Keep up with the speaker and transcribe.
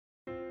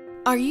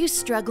Are you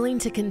struggling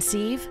to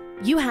conceive?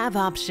 You have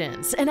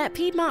options, and at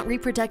Piedmont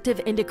Reproductive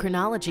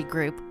Endocrinology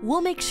Group,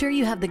 we'll make sure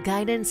you have the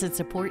guidance and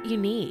support you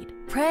need.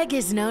 PREG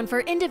is known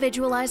for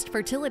individualized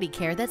fertility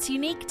care that's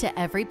unique to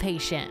every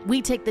patient. We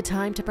take the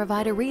time to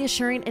provide a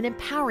reassuring and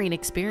empowering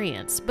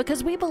experience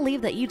because we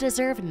believe that you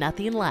deserve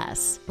nothing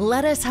less.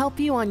 Let us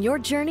help you on your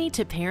journey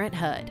to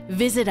parenthood.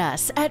 Visit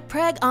us at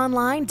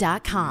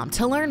pregonline.com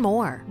to learn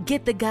more.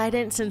 Get the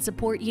guidance and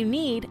support you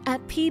need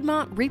at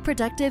Piedmont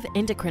Reproductive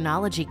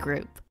Endocrinology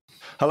Group.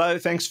 Hello,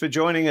 thanks for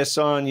joining us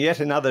on yet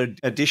another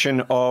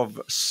edition of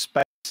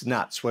Space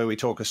Nuts, where we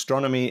talk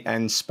astronomy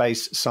and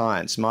space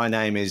science. My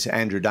name is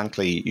Andrew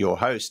Dunkley, your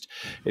host.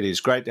 It is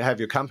great to have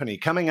your company.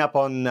 Coming up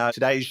on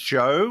today's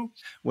show,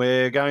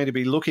 we're going to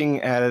be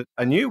looking at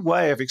a new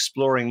way of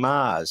exploring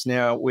Mars.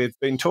 Now, we've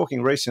been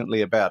talking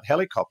recently about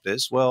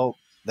helicopters. Well,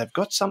 they've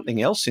got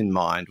something else in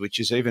mind, which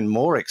is even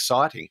more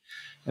exciting,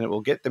 and it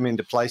will get them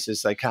into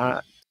places they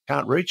can't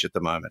reach at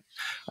the moment.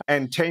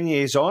 And 10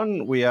 years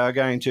on, we are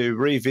going to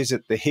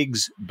revisit the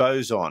Higgs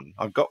Boson.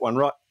 I've got one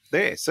right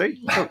there,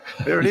 see? Oh,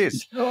 there it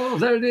is. Oh,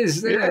 there it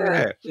is.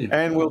 Yeah.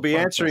 And we'll be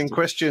answering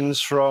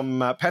questions from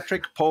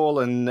Patrick, Paul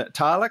and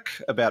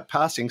Talek about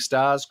passing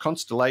stars,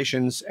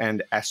 constellations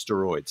and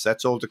asteroids.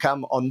 That's all to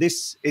come on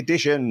this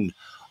edition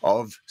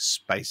of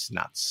Space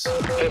Nuts.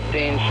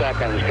 15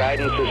 seconds.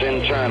 Guidance is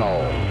internal.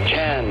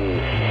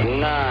 10,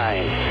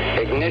 9,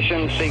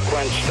 ignition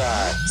sequence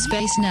start.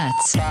 Space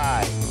Nuts.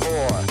 5,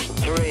 4,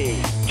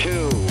 3,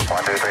 2.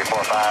 1, 2, 3,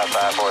 4, 5,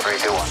 5, 4, 3,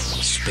 2, 1.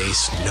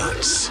 Space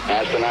Nuts.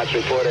 Astronauts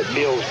report it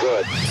feels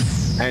good.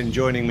 And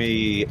joining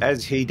me,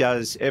 as he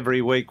does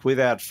every week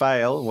without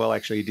fail, well,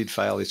 actually he did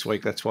fail this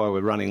week, that's why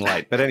we're running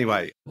late. But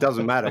anyway, it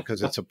doesn't matter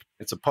because it's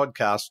a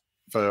podcast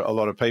for a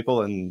lot of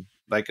people and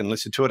they can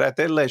listen to it at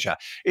their leisure,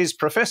 is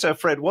Professor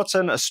Fred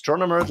Watson,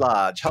 astronomer at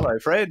large. Hello,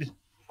 Fred.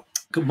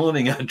 Good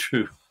morning,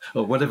 Andrew,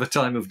 or whatever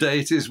time of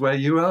day it is where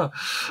you are.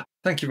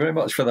 Thank you very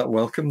much for that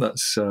welcome.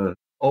 That's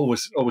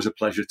always a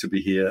pleasure to be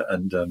here,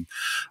 and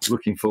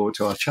looking forward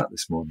to our chat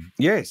this morning.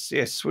 Yes,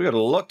 we've got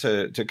a lot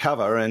to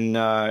cover, and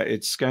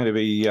it's going to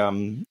be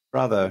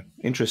rather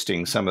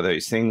interesting, some of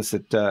these things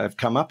that have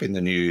come up in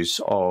the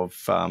news of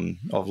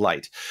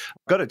late.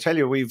 I've got to tell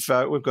you, we've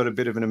got a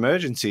bit of an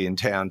emergency in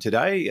town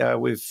today.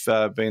 We've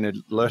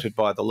been alerted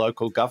by the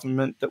local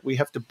government that we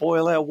have to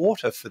boil our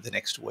water for the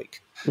next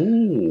week.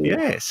 Ooh.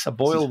 Yes, a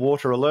boil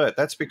water alert.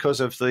 That's because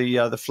of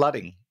the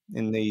flooding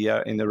in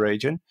the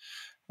region.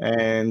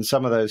 And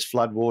some of those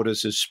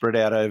floodwaters have spread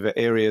out over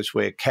areas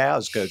where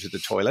cows go to the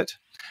toilet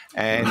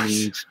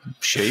and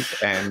sheep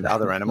and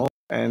other animals.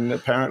 And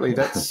apparently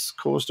that's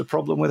caused a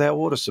problem with our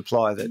water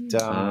supply.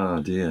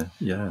 Oh, dear,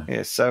 yeah.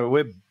 Yeah, so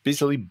we're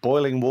busily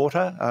boiling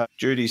water.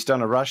 Judy's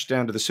done a rush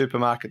down to the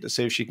supermarket to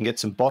see if she can get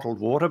some bottled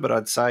water, but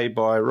I'd say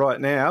by right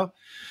now,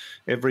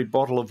 every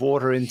bottle of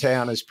water in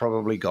town is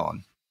probably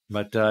gone.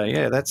 But,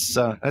 yeah, that's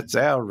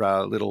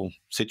our little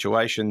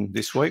situation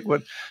this week.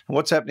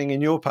 What's happening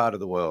in your part of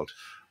the world?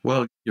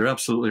 Well, you're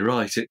absolutely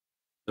right.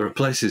 There are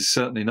places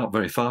certainly not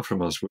very far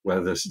from us where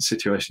the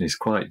situation is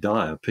quite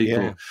dire.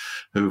 People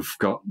who've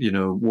got,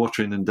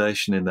 water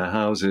inundation in their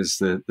houses,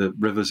 the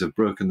rivers have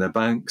broken their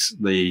banks,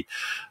 the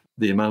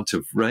amount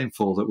of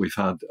rainfall that we've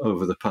had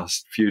over the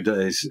past few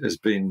days has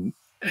been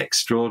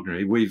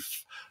extraordinary. We've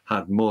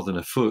had more than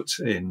a foot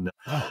in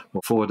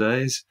 4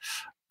 days.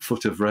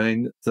 Foot of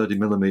rain, 30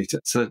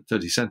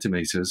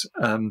 centimetres,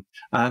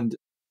 and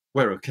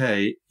we're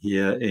okay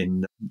here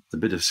in the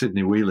bit of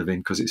Sydney we live in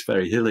because it's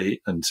very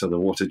hilly, and so the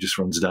water just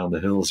runs down the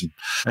hills and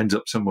ends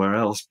up somewhere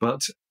else.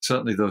 But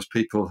certainly those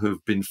people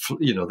who've been,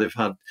 they've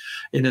had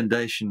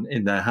inundation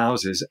in their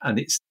houses, and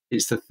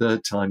it's the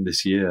third time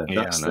this year.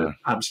 That's the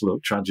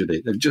absolute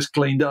tragedy. They've just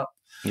cleaned up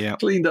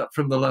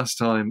from the last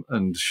time,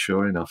 and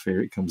sure enough, here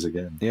it comes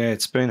again. Yeah,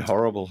 it's been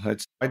horrible.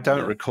 I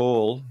don't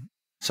recall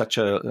such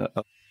a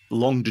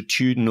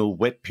longitudinal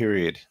wet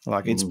period.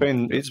 Like it's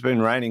been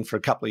raining for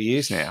a couple of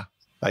years now,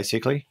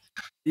 basically.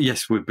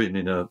 Yes, we've been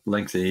in a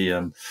lengthy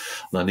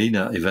La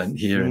Nina event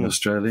here in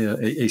Australia,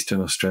 Eastern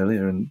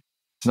Australia, and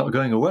it's not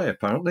going away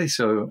apparently.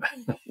 So,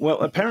 well,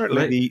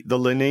 apparently the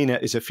La Nina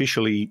is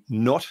officially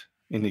not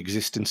in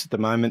existence at the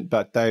moment,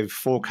 but they've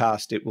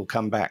forecast it will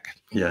come back.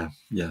 Yeah,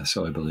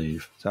 so I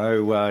believe.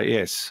 So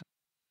yes,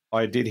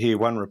 I did hear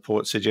one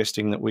report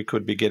suggesting that we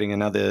could be getting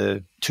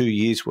another 2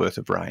 years worth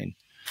of rain.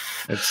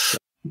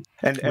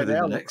 And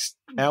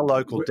our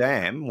local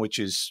dam, which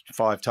is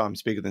 5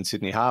 times bigger than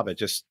Sydney Harbour,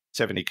 just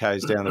 70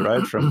 k's down the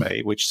road from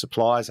me, which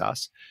supplies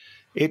us,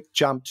 it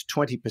jumped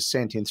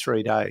 20% in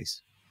 3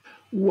 days.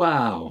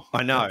 Wow.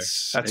 I know.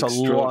 That's a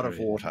lot of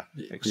water.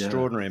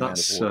 Extraordinary amount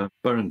of water. That's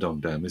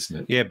Burrendong Dam, isn't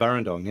it? Yeah,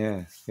 Burrendong,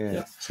 yeah.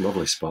 It's a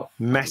lovely spot.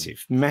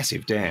 Massive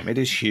dam. It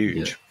is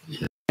huge.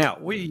 Yeah. Now,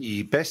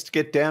 we best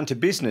get down to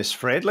business,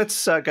 Fred.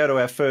 Let's go to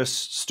our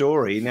first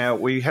story. Now,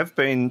 we have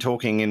been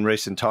talking in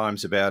recent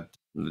times about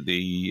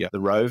the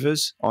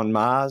rovers on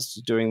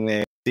Mars doing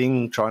their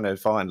thing, trying to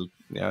find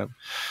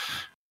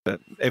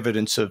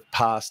evidence of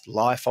past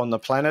life on the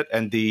planet,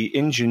 and the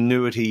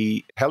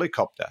Ingenuity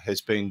helicopter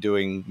has been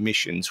doing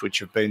missions which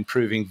have been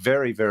proving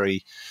very,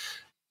 very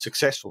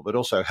successful, but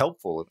also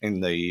helpful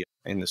in the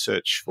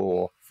search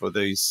for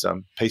these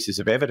pieces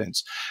of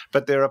evidence.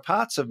 But there are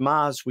parts of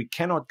Mars we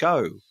cannot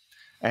go,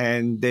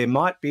 and there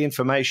might be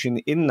information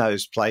in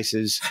those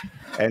places,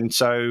 and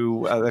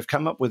so they've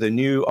come up with a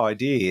new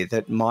idea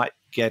that might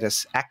get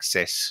us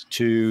access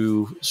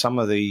to some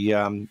of the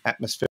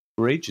atmospheric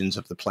regions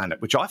of the planet,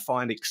 which I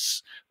find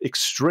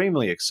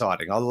extremely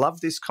exciting. I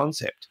love this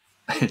concept.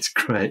 It's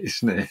great,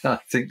 isn't it? I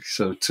think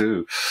so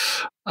too.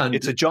 And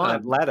it's a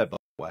giant ladder, by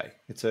the way.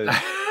 It's a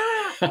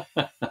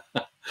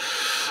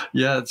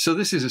yeah. So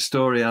this is a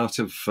story out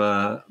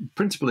of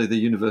principally the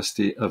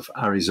University of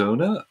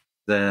Arizona,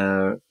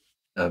 their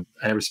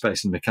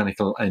aerospace and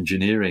mechanical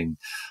engineering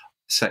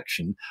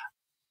section.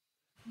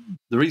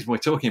 The reason we're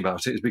talking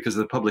about it is because of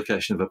the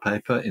publication of a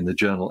paper in the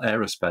journal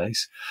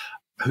Aerospace,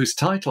 whose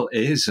title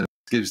is, and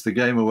gives the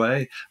game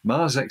away,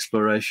 Mars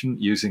Exploration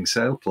Using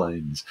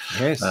Sailplanes.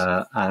 Yes.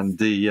 And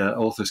the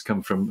authors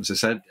come from, as I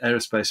said,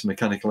 Aerospace and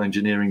Mechanical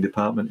Engineering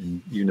Department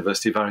in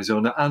University of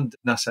Arizona and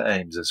NASA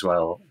Ames as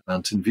well,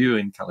 Mountain View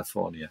in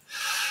California.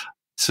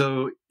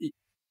 So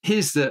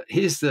here's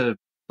the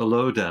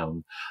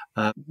lowdown.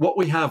 What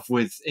we have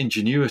with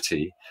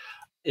Ingenuity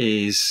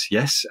is,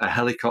 yes, a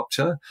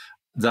helicopter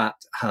that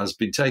has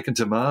been taken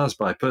to Mars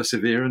by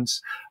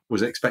Perseverance,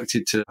 was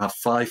expected to have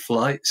 5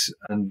 flights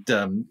and,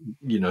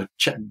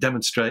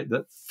 demonstrate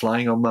that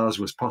flying on Mars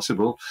was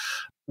possible.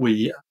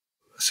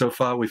 So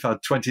far, we've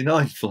had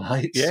 29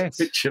 flights, yes,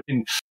 which have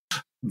been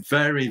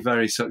very,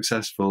 very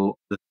successful.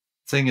 The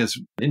thing is,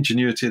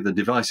 Ingenuity, the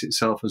device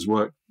itself, has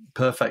worked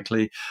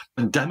perfectly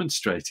and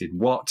demonstrated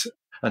what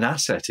an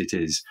asset it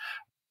is.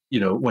 You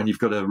know, when you've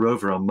got a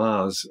rover on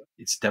Mars,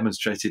 it's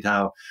demonstrated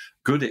how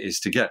good it is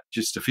to get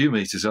just a few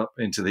meters up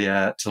into the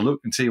air to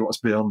look and see what's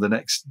beyond the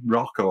next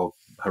rock or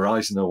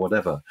horizon or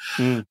whatever.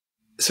 Mm.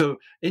 So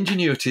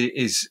Ingenuity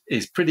is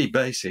pretty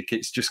basic.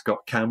 It's just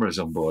got cameras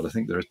on board. I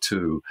think there are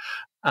 2.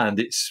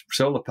 And it's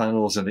solar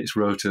panels and it's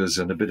rotors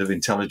and a bit of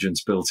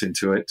intelligence built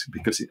into it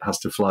because it has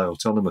to fly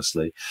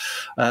autonomously.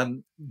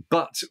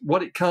 But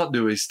what it can't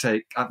do is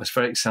take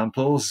atmospheric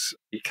samples.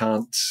 It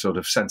can't sort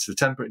of sense the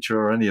temperature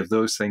or any of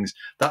those things.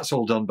 That's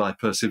all done by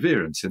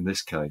Perseverance in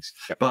this case.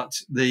 Yep.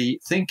 But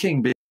the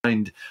thinking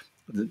behind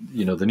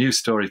the news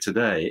story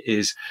today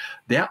is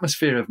the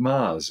atmosphere of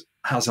Mars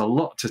has a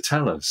lot to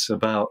tell us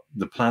about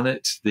the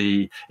planet,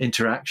 the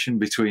interaction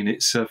between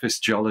its surface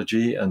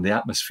geology and the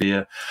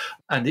atmosphere.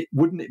 And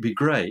wouldn't it be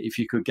great if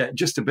you could get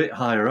just a bit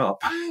higher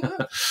up,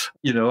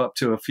 up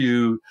to a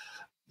few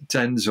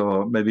tens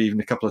or maybe even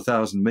a couple of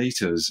thousand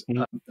meters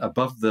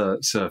above the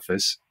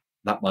surface.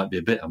 That might be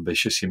a bit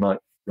ambitious. You might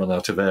run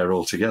out of air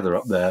altogether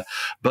up there.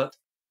 But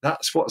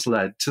that's what's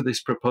led to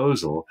this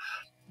proposal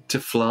to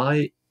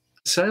fly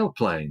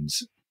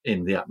sailplanes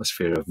in the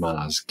atmosphere of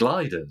Mars,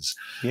 gliders.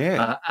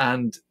 Yeah.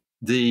 And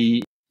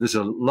there's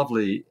a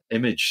lovely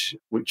image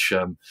which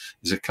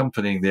is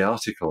accompanying the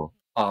article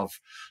of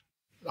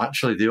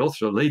actually the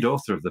lead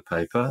author of the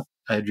paper,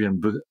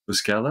 Adrian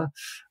Buscella.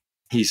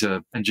 He's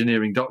an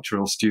engineering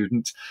doctoral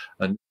student,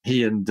 and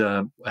he and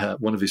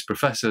one of his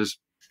professors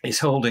is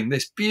holding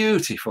this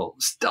beautiful,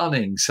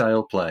 stunning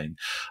sailplane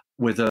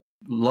with a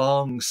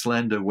long,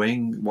 slender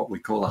wing, what we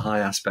call a high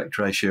aspect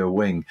ratio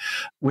wing,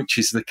 which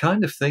is the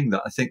kind of thing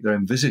that I think they're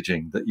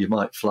envisaging that you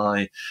might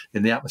fly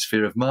in the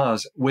atmosphere of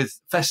Mars,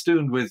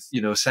 festooned with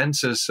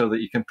sensors, so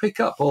that you can pick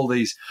up all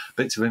these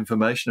bits of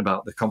information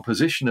about the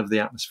composition of the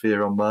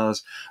atmosphere on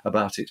Mars,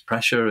 about its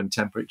pressure and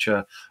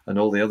temperature and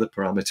all the other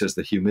parameters,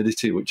 the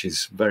humidity, which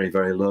is very,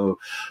 very low.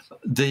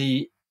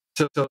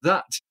 So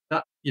that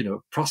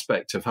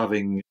prospect of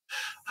having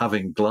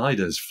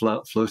gliders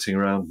floating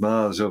around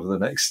Mars over the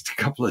next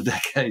couple of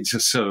decades or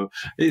so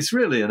is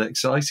really an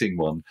exciting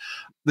one.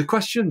 The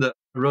question that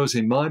arose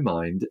in my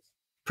mind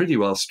pretty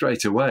well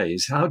straight away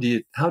is how do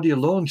you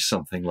launch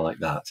something like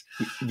that?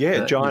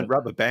 Yeah, giant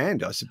rubber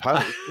band, I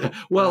suppose.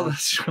 Well,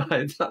 that's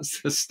right.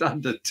 That's the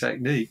standard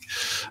technique.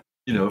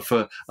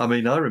 I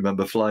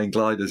remember flying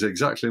gliders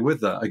exactly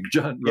with that, a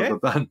giant rubber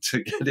band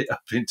to get it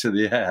up into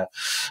the air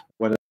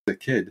when I was a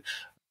kid.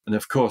 And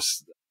of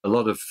course, a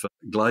lot of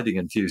gliding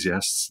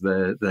enthusiasts,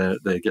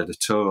 they get a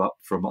tow up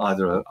from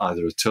either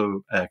a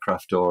tow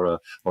aircraft or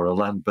a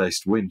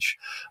land-based winch.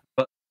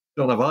 But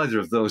don't have either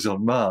of those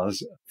on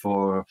Mars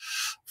for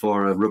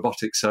a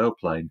robotic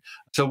sailplane.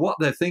 So what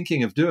they're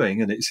thinking of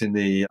doing, and it's in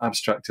the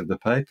abstract of the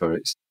paper,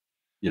 it's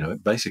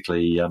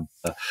basically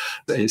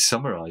it's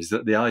summarised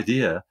that the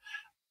idea.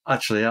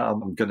 Actually,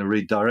 I'm going to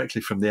read directly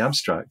from the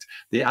abstract.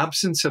 The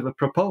absence of a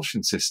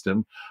propulsion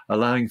system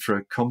allowing for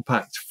a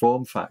compact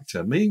form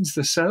factor means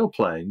the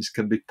sailplanes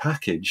can be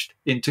packaged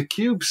into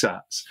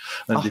CubeSats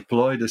and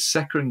deployed as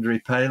secondary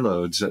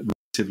payloads at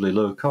relatively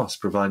low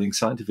cost, providing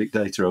scientific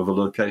data over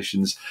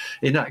locations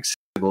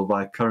inaccessible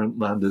by current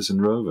landers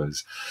and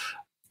rovers.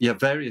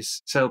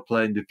 Various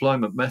sailplane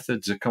deployment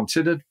methods are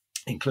considered,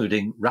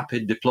 including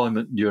rapid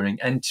deployment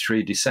during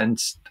entry,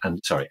 descent,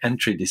 and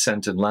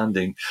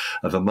landing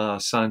of a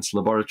Mars Science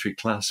Laboratory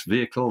class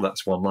vehicle.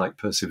 That's one like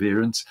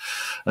Perseverance.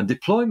 And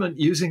deployment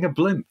using a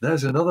blimp.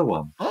 There's another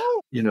one.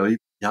 Oh, You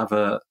have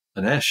an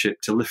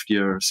airship to lift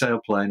your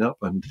sailplane up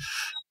and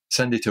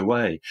send it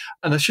away.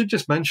 And I should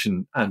just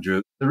mention,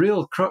 Andrew, the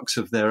real crux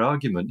of their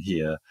argument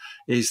here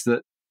is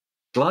that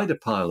glider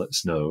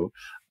pilots know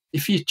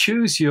if you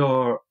choose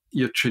your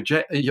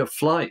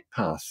flight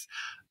path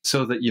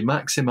so that you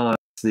maximize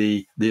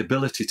the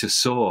ability to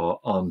soar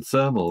on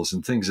thermals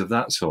and things of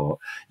that sort,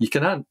 you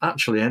can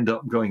actually end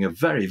up going a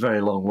very,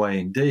 very long way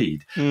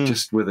indeed,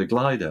 just with a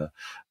glider.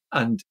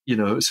 And,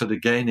 sort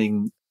of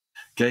gaining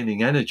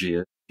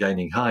energy,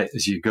 gaining height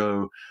as you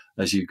go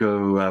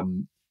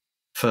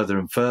further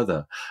and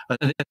further.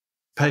 And the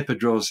paper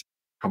draws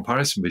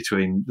comparison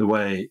between the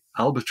way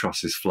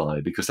albatrosses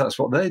fly, because that's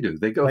what they do.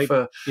 They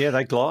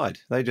glide.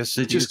 They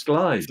just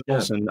glide,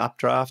 and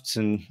updrafts,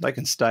 and they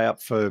can stay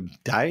up for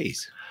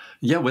days.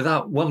 Yeah,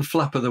 without one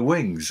flap of the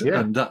wings. Yeah.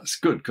 And that's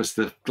good because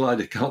the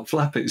glider can't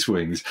flap its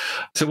wings.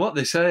 So what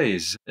they say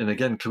is, and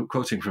again,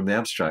 quoting from the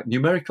abstract,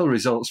 numerical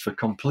results for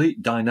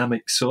complete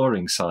dynamic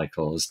soaring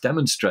cycles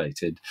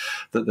demonstrated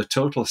that the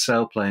total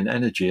sailplane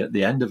energy at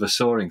the end of a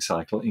soaring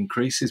cycle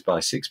increases by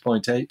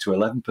 6.8 to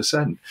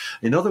 11%.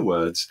 In other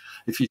words,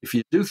 if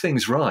you do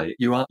things right,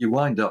 you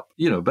wind up,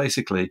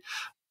 basically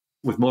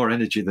with more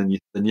energy than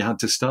you had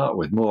to start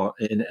with,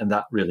 and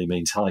that really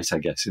means height, I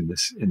guess, in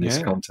this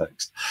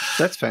context.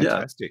 That's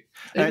fantastic.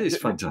 Yeah, it is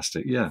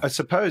fantastic. Yeah, I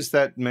suppose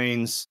that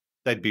means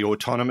they'd be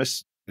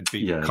autonomous. It'd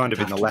be kind of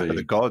in the lap of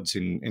the gods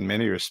in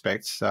many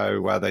respects.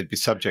 So they'd be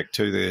subject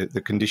to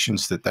the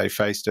conditions that they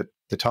faced at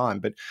the time,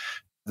 but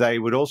they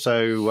would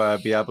also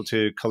be able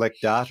to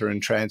collect data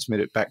and transmit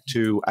it back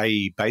to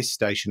a base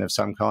station of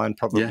some kind,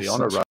 probably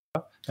on a rover,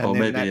 or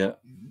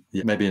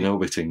maybe an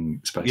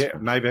orbiting spacecraft. Yeah,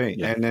 maybe.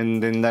 Yeah. And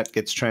then that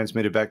gets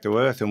transmitted back to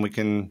Earth, and we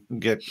can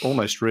get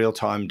almost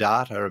real-time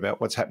data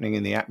about what's happening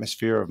in the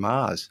atmosphere of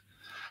Mars.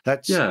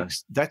 That's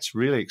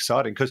really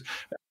exciting, because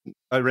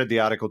I read the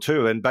article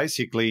too, and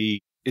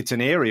basically it's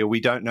an area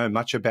we don't know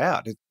much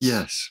about.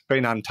 It's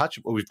been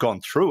untouchable. We've gone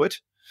through it,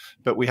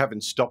 but we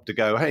haven't stopped to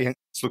go, hey,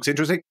 this looks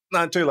interesting.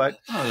 No, too late.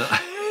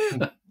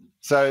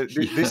 So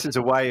this is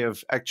a way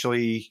of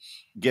actually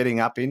getting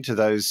up into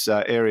those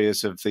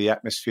areas of the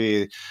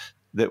atmosphere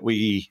that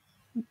we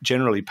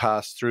generally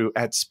pass through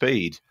at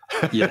speed.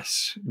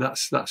 Yes,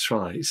 that's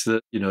right. It's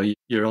that,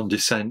 you're on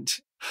descent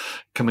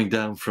coming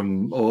down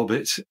from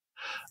orbit.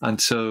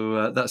 And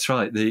so that's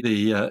right.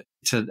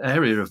 It's an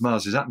area of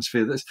Mars's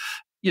atmosphere that's,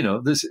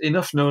 there's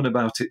enough known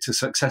about it to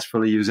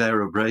successfully use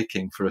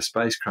aerobraking for a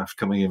spacecraft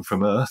coming in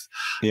from Earth.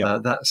 Yeah.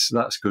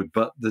 That's good,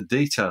 but the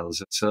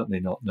details are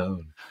certainly not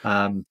known.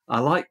 I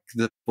like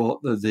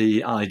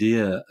the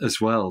idea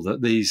as well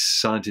that these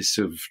scientists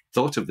have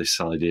thought of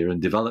this idea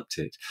and developed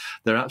it.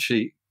 They're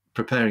actually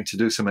preparing to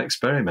do some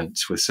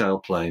experiments with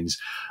sailplanes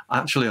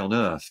actually on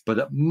Earth, but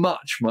at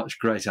much, much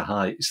greater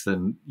heights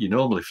than you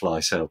normally fly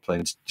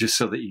sailplanes, just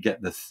so that you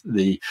get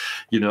the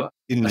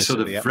a sort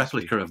of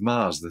replica of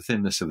Mars, the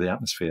thinness of the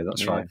atmosphere.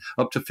 That's right.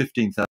 Up to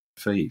 15,000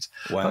 feet.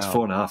 Wow. That's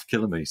 4.5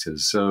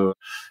 kilometers. So,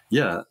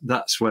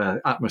 that's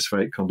where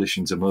atmospheric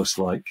conditions are most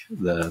like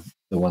the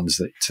ones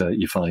that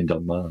you find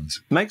on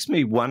Mars. Makes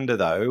me wonder,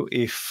 though,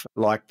 if,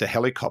 like the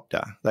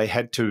helicopter, they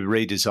had to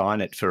redesign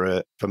it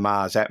for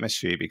Mars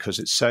atmosphere because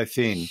it's so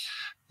thin.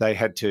 They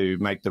had to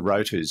make the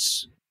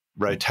rotors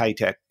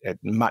rotate at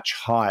much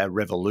higher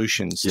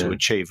revolutions to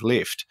achieve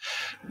lift.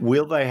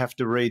 Will they have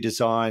to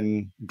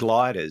redesign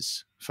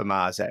gliders for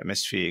Mars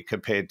atmosphere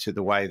compared to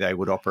the way they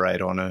would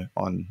operate on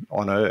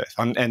Earth?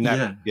 And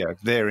that,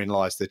 therein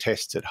lies the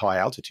test at high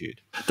altitude.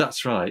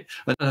 That's right.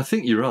 And I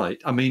think you're right.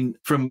 I mean,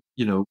 from,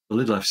 the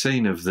little I've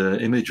seen of the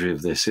imagery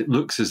of this, it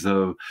looks as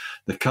though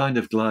the kind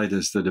of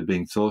gliders that are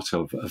being thought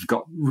of have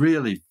got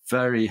really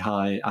very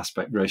high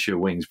aspect ratio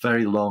wings,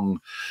 very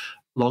long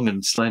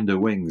and slender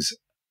wings,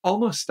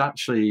 almost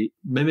actually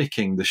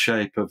mimicking the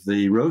shape of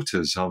the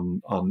rotors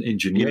on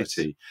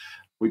Ingenuity,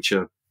 which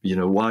are,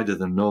 wider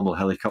than normal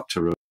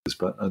helicopter rotors,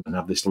 and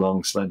have this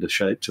long, slender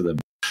shape to them.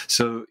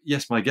 So,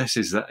 yes, my guess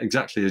is that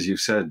exactly as you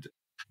said,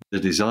 the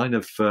design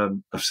of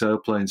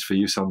sailplanes for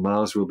use on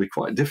Mars will be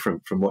quite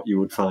different from what you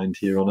would find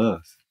here on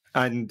Earth.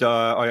 And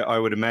I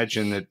would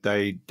imagine that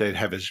they'd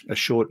have a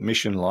short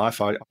mission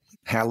life.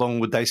 How long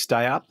would they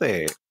stay up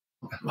there?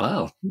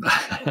 Wow.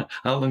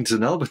 How long does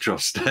an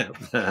albatross stay up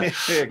there?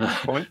 Yeah, good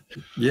point.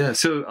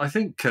 So I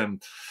think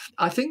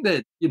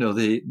that,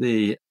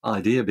 the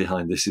idea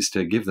behind this is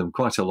to give them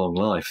quite a long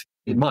life.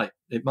 It might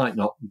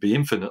not be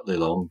infinitely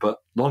long, but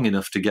long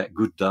enough to get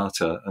good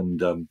data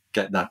and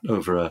get that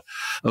over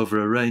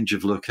a range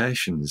of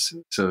locations.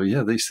 So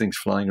these things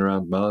flying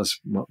around Mars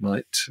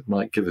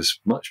might give us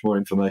much more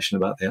information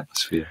about the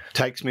atmosphere.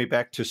 Takes me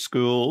back to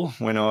school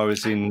when I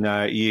was in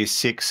year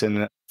 6, and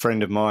a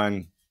friend of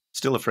mine,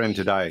 still a friend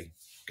today,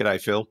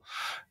 g'day Phil,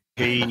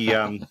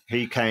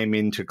 he came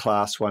into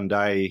class one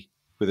day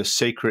with a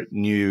secret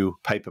new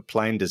paper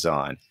plane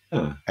design.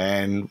 Oh.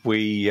 And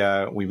we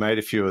made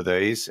a few of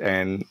these,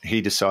 and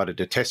he decided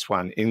to test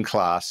one in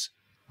class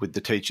with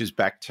the teacher's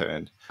back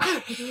turned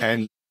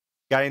and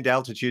gained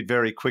altitude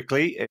very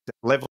quickly. It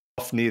leveled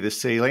off near the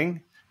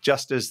ceiling.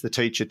 Just as the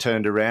teacher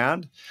turned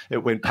around,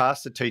 it went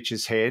past the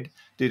teacher's head,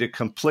 did a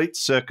complete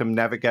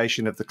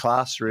circumnavigation of the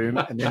classroom,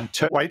 and then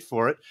wait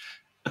for it.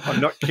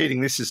 I'm not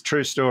kidding. This is a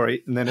true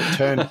story. And then it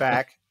turned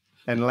back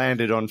and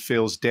landed on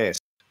Phil's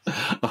desk.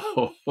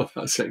 Oh,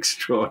 that's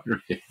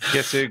extraordinary.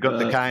 Guess who got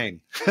the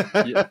cane?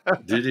 Yeah.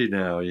 Did he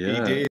now? Yeah.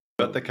 He did.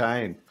 Got the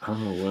cane.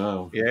 Oh,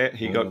 wow. Yeah,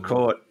 he got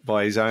caught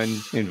by his own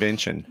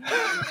invention.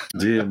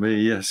 Dear me,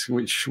 yes.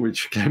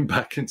 Which came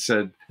back and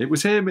said, it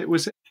was him, it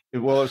was him.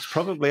 Well, it's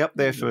probably up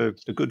there for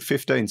a good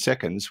 15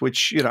 seconds,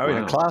 which, you know, in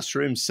a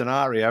classroom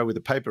scenario with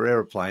a paper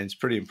aeroplane is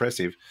pretty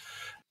impressive.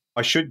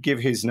 I should give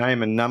his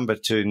name and number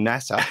to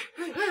NASA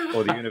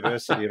or the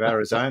University of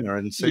Arizona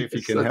and see if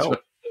he can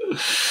help.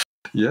 Right.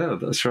 Yeah,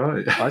 that's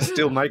right. I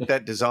still make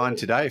that design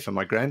today for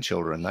my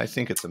grandchildren. They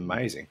think it's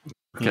amazing.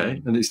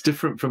 Okay, and it's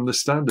different from the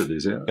standard,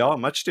 is it? Oh,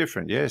 much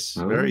different, yes.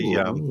 Very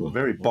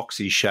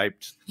boxy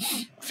shaped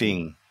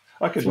thing.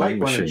 I could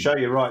make one and show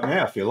you right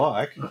now if you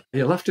like.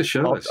 You'll have to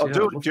show us. I'll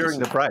do it during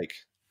the break.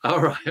 All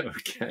right,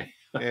 okay.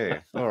 Yeah,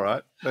 all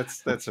right.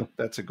 That's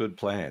a good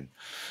plan.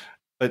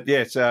 But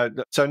yes, so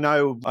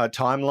no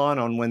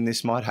timeline on when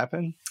this might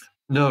happen?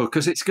 No,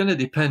 because it's going to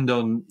depend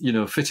on, you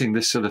know, fitting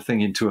this sort of thing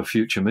into a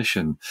future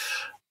mission.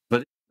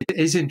 But it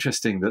is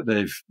interesting that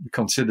they've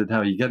considered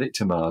how you get it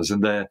to Mars,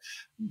 and they're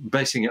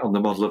basing it on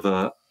the model of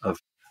an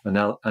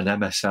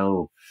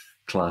MSL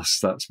class,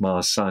 that's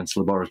Mars Science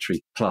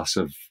Laboratory class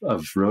of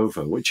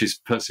rover, which is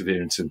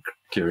Perseverance and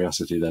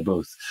Curiosity. They're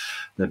both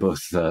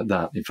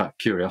that. In fact,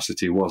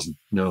 Curiosity wasn't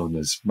known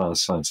as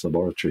Mars Science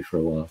Laboratory for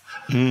a while.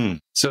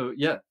 So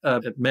yeah,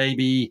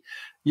 maybe,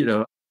 you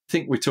know, I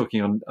think we're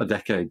talking on a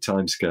decade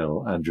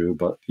timescale, Andrew,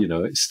 but you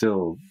know, it's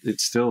still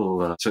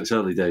so it's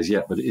early days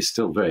yet, but it is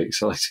still very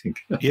exciting.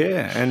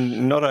 Yeah,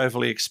 and not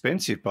overly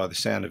expensive by the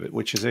sound of it,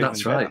 which is even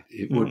That's right. better.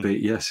 It would be,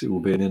 yes, it will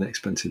be an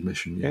inexpensive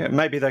mission. Yeah,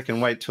 maybe they can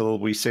wait till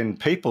we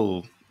send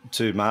people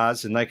to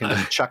Mars and they can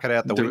just chuck it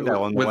out the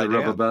window on the way with a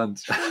rubber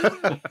band.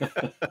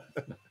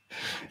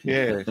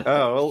 Yeah.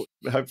 Oh,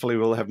 well, hopefully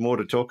we'll have more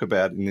to talk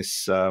about in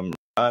this in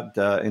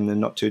the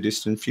not too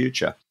distant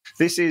future.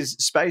 This is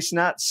Space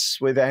Nuts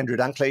with Andrew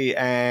Dunkley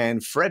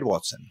and Fred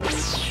Watson.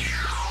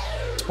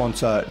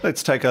 Sponsor.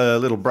 Let's take a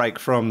little break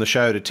from the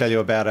show to tell you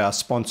about our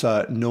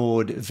sponsor,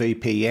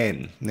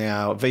 NordVPN.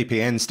 Now,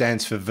 VPN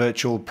stands for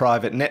Virtual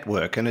Private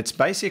Network, and it's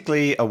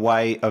basically a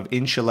way of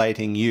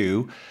insulating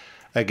you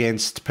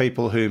against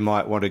people who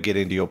might want to get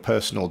into your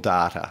personal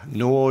data.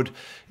 Nord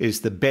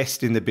is the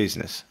best in the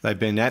business. They've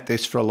been at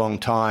this for a long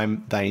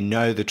time. They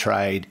know the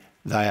trade.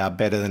 They are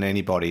better than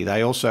anybody.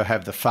 They also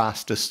have the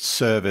fastest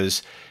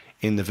servers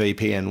in the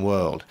VPN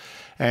world.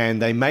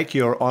 And they make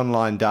your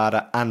online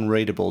data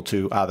unreadable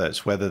to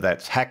others, whether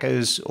that's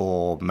hackers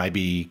or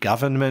maybe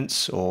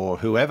governments or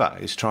whoever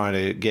is trying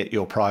to get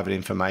your private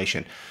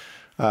information.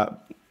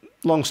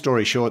 Long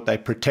story short, they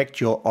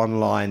protect your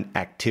online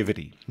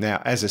activity.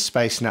 Now, as a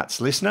Space Nuts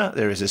listener,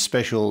 there is a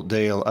special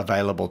deal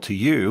available to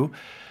you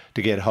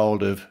to get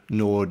hold of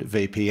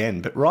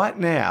NordVPN. But right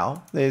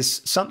now,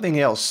 there's something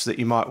else that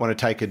you might want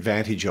to take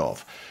advantage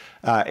of.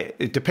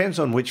 It depends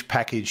on which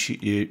package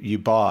you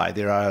buy.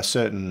 There are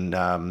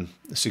certain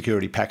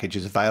security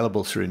packages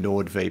available through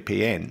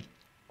NordVPN.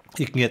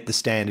 You can get the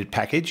standard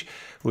package,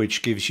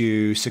 which gives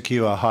you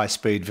secure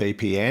high-speed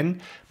VPN,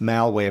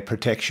 malware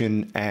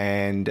protection,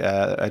 and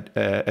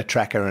a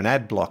tracker and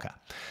ad blocker.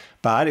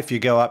 But if you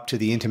go up to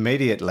the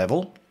intermediate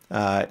level,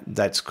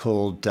 that's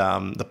called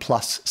the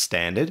Plus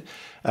standard,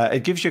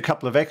 it gives you a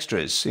couple of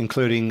extras,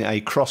 including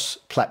a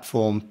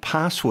cross-platform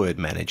password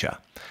manager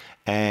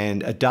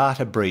and a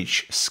data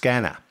breach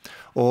scanner.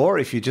 Or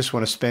if you just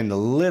want to spend a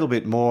little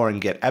bit more and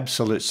get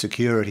absolute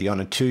security on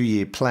a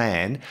 2-year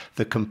plan,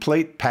 the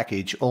complete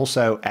package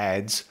also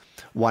adds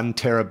 1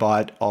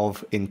 terabyte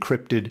of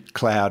encrypted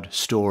cloud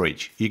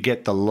storage. You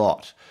get the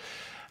lot.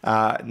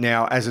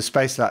 Now, as a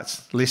Space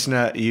Nuts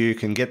listener, you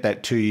can get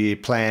that 2-year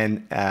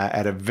plan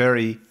at a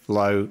very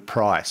low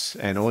price.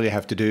 And all you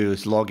have to do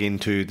is log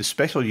into the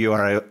special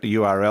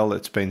URL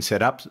that's been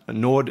set up,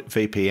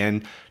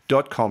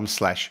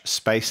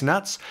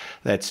 nordvpn.com/spacenuts.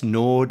 That's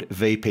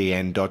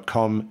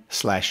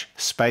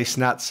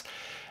nordvpn.com/spacenuts.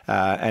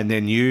 And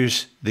then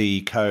use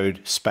the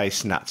code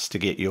SpaceNuts to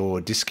get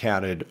your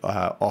discounted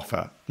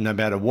offer, no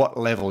matter what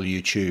level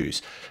you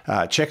choose.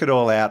 Check it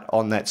all out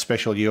on that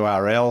special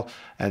URL,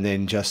 and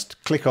then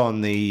just click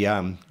on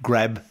the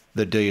grab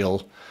the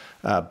deal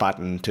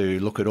button to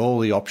look at all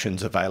the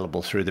options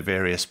available through the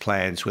various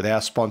plans with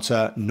our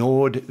sponsor,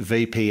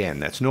 NordVPN.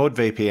 That's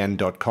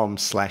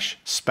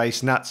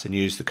nordvpn.com/spacenuts, and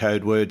use the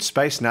code word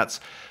SpaceNuts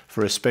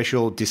for a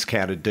special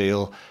discounted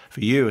deal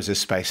for you as a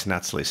Space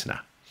Nuts listener.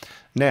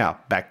 Now,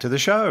 back to the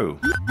show.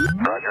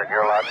 Roger,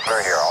 you're loud and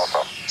clear here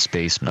also.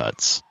 Space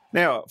Nuts.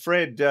 Now,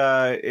 Fred,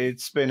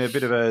 it's been a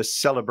bit of a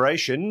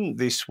celebration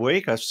this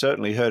week. I've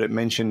certainly heard it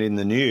mentioned in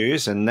the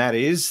news, and that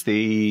is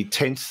the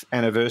 10th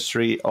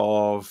anniversary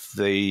of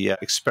the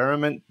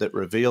experiment that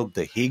revealed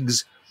the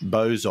Higgs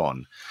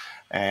boson.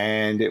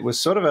 And it was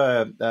sort of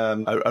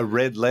a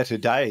red letter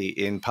day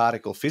in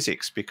particle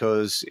physics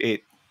because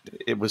it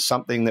was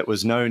something that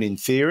was known in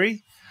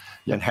theory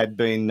and had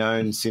been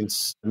known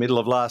since the middle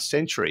of last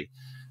century.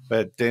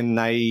 But then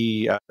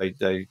they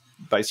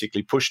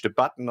basically pushed a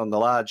button on the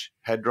Large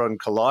Hadron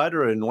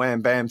Collider and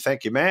wham, bam,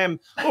 thank you, ma'am.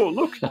 Oh,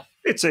 look,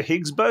 it's a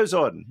Higgs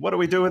boson. What do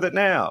we do with it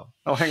now?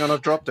 Oh, hang on,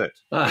 I've dropped it.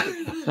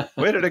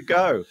 Where did it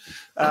go?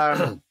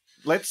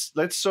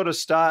 Let's sort of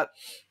start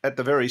at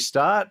the very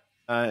start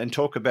and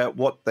talk about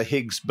what the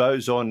Higgs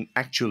boson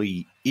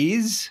actually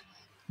is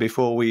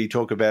before we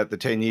talk about the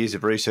 10 years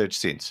of research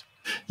since.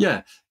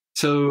 Yeah,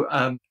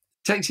 so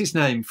takes its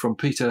name from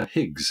Peter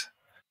Higgs,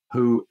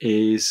 who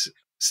is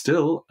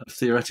still a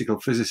theoretical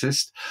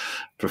physicist,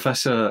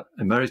 professor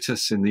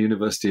emeritus in the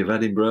University of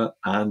Edinburgh,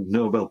 and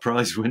Nobel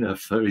Prize winner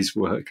for his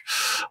work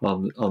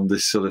on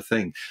this sort of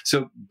thing.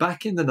 So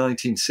back in the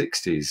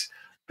 1960s,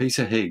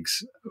 Peter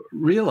Higgs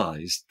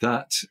realized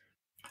that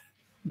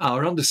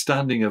our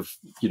understanding of,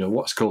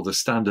 what's called the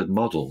standard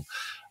model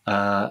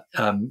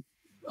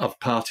of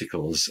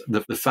particles,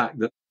 the fact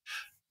that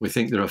we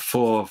think there are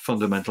four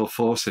fundamental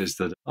forces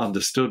that are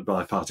understood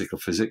by particle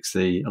physics: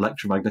 the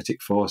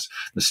electromagnetic force,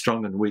 the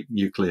strong and weak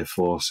nuclear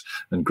force,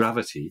 and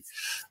gravity.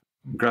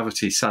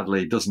 Gravity,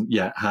 sadly, doesn't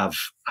yet have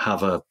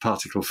a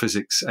particle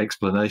physics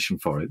explanation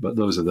for it, but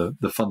those are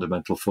the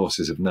fundamental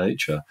forces of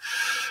nature.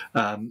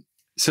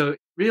 So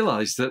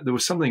realized that there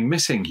was something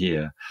missing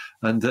here,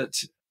 and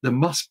that there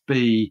must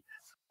be.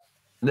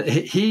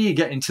 Here you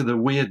get into the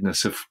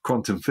weirdness of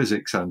quantum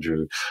physics,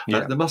 Andrew.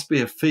 Yeah. There must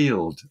be a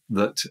field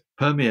that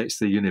permeates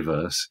the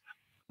universe,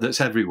 that's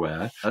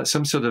everywhere,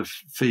 some sort of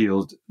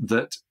field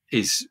that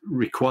is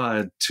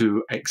required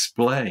to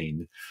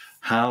explain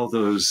how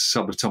those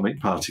subatomic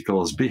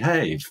particles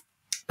behave.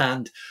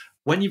 And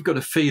when you've got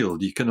a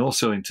field, you can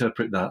also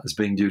interpret that as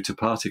being due to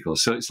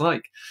particles. So it's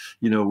like,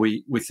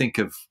 we think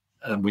of,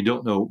 and we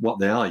don't know what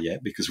they are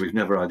yet because we've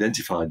never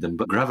identified them,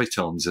 but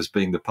gravitons as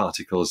being the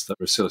particles that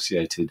are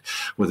associated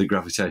with a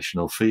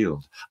gravitational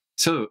field.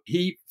 So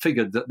he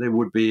figured that there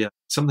would be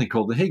something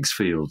called the Higgs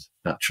field,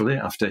 actually,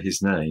 after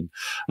his name,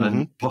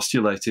 and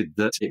postulated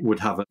that it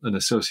would have an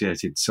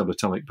associated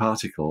subatomic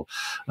particle.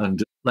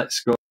 And let's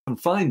go and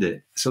find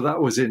it. So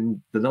that was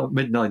in the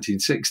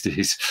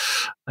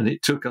mid-1960s. And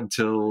it took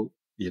until,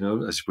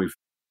 as we've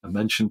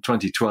mentioned,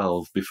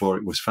 2012 before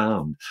it was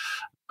found.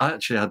 I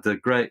actually had the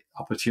great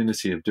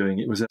opportunity of doing,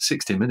 it was a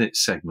 60-minute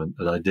segment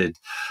that I did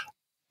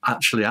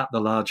actually at the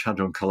Large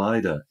Hadron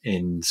Collider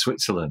in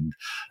Switzerland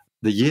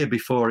the year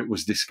before it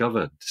was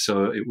discovered.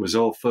 So it was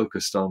all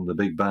focused on the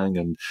Big Bang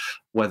and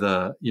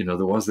whether,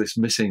 there was this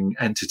missing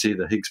entity,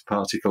 the Higgs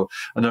particle.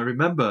 And I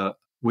remember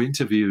we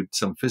interviewed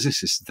some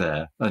physicists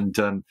there, and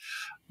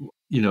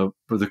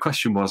but the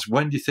question was,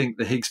 when do you think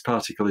the Higgs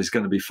particle is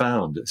going to be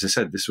found? As I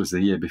said, this was the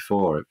year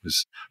before. It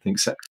was, I think,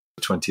 September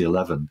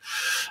 2011.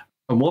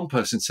 And one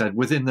person said,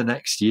 within the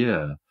next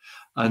year.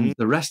 And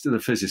the rest of the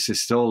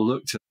physicists all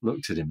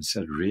looked at him and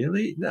said,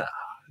 really? No,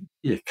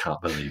 you can't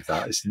believe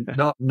that. It's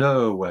not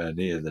nowhere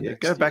near the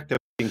next year. Go back to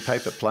making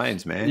paper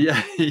planes, man.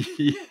 Yeah.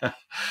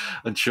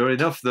 And sure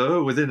enough,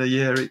 though, within a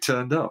year it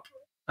turned up.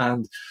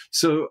 And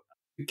so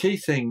the key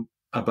thing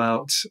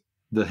about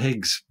the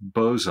Higgs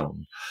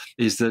boson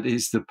is that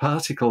it's the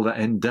particle that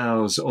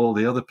endows all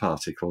the other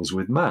particles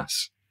with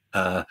mass.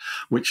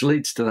 Which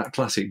leads to that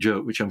classic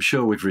joke, which I'm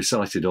sure we've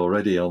recited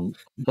already on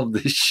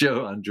this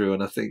show, Andrew,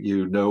 and I think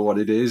you know what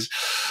it is.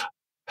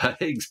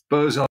 Higgs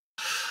boson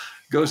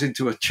goes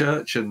into a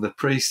church and the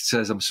priest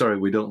says, I'm sorry,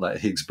 we don't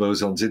let Higgs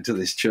bosons into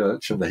this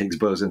church. And the Higgs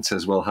boson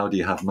says, well, how do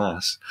you have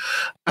mass?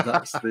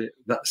 That's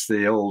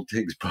the old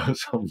Higgs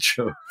boson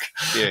joke.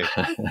 Yeah.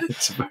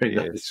 It's a very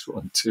nice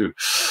one too.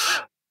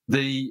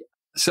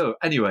 So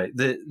anyway,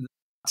 the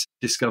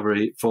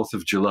discovery, 4th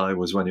of July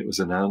was when it was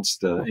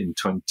announced in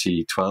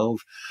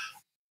 2012.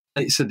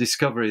 It's a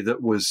discovery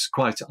that was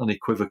quite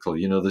unequivocal.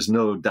 There's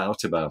no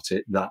doubt about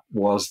it. That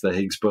was the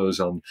Higgs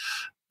boson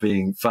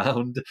being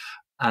found.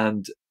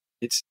 And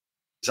it's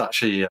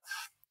actually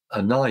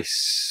a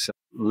nice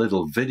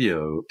little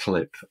video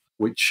clip,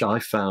 which I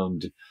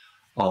found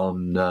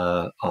on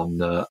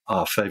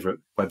our favourite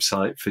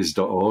website,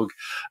 phys.org.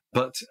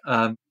 But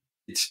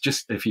it's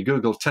just, if you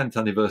Google 10th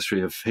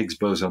anniversary of Higgs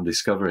boson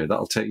discovery,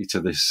 that'll take you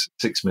to this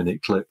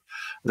 6-minute clip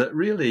that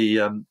really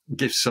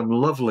gives some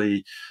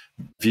lovely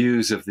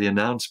views of the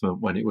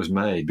announcement when it was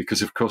made,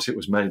 because of course it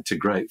was made to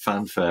great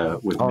fanfare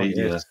with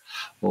media,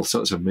 all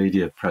sorts of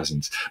media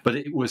presence. But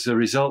it was a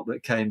result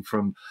that came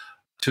from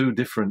 2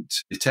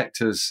 different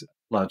detectors,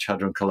 Large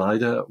Hadron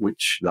Collider,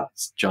 which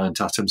that's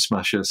giant atom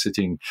smasher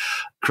sitting,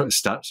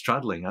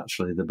 straddling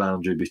actually the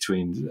boundary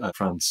between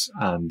France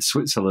and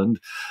Switzerland,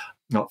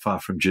 not far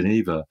from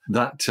Geneva.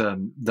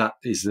 That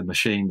is the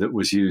machine that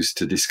was used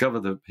to discover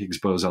the Higgs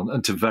boson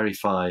and to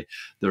verify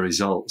the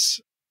results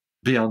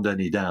beyond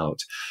any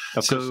doubt.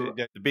 Of course,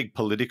 the big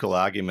political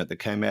argument that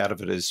came out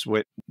of it is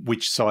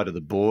which side of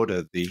the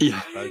border the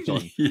Higgs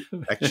boson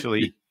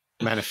actually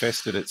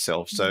manifested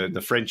itself. So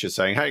the French are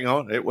saying, hang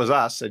on, it was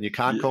us, and you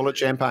can't call it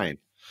champagne.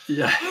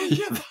 Yeah,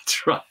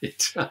 that's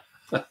right.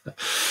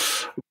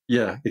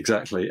 Yeah,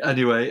 exactly.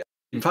 Anyway,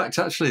 in fact,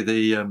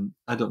 actually,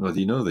 I don't know whether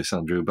you know this,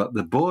 Andrew, but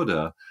the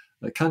border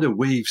kind of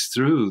weaves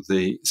through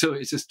so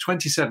it's this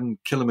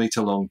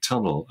 27-kilometre long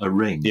tunnel, a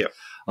ring,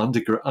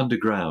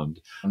 underground,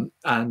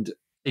 and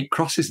it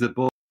crosses the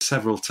border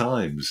several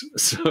times.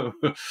 So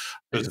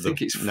I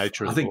think it's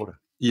nature of the border.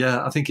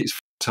 Yeah, I think it's 4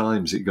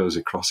 times it goes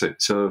across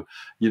it. So,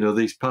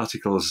 these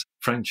particles,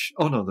 French,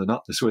 oh no, they're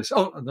not the Swiss.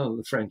 Oh no,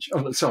 the French. Oh,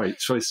 no, sorry,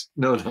 Swiss.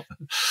 No. It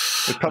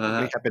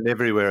probably happened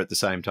everywhere at the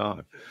same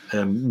time.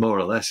 More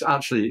or less.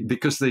 Actually,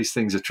 because these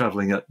things are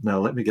travelling at, now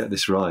let me get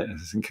this right, I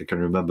think I can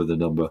remember the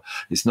number.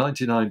 It's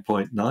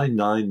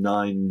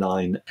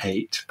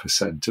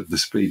 99.99998% of the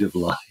speed of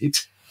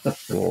light.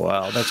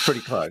 Wow, that's pretty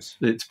close.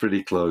 It's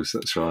pretty close,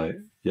 that's right.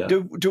 Yeah.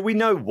 Do we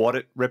know what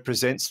it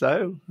represents,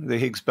 though, the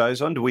Higgs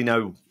boson? Do we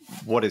know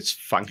what its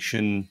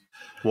function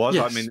was?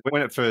 Yes. I mean,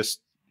 when it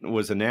first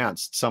was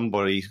announced, some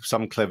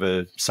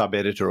clever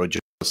sub-editor or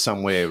journalist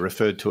somewhere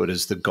referred to it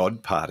as the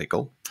God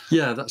particle.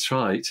 Yeah, that's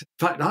right.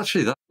 In fact,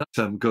 actually, that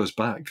term goes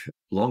back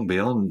long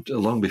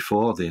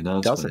before the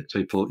announcement. Does it?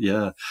 People,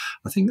 yeah.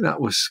 I think that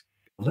was,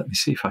 let me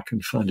see if I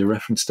can find a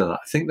reference to that.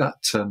 I think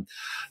that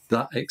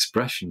that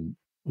expression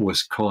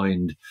was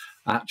coined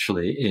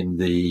actually in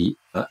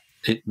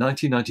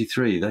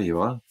 1993. There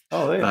you are.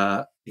 Oh,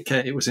 yeah.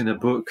 It was in a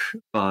book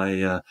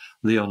by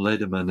Leon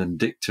Lederman and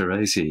Dick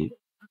Teresi.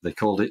 They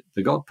called it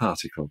the God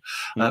particle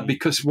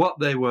because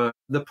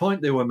the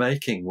point they were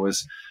making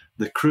was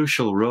the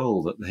crucial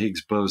role that the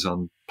Higgs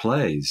boson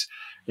plays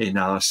in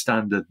our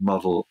standard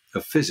model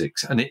of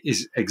physics. And it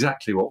is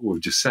exactly what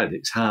we've just said.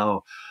 It's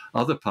how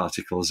other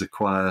particles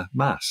acquire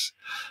mass.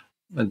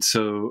 And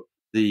so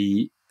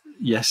the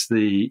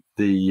nature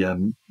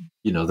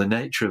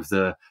of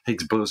the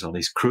Higgs boson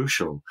is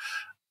crucial.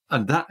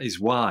 And that is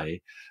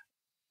why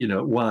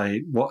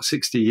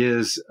 60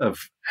 years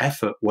of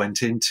effort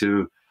went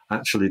into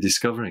actually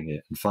discovering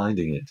it and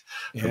finding it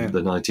from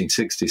the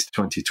 1960s to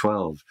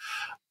 2012.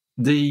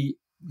 The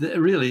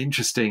really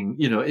interesting,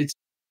 it's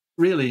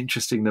really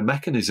interesting the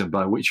mechanism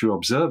by which you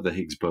observe the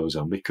Higgs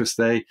boson, because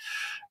they,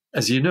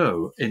 as you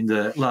know, in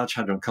the Large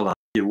Hadron Collider,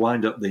 you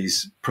wind up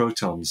these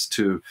protons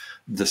to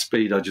the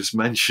speed I just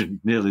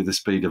mentioned, nearly the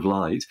speed of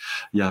light.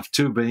 You have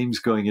 2 beams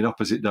going in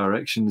opposite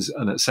directions,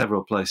 and at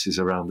several places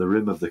around the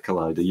rim of the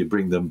collider, you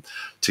bring them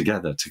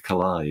together to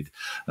collide.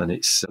 And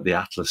it's the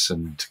ATLAS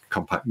and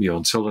compact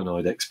muon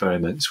solenoid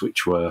experiments,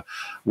 which were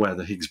where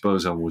the Higgs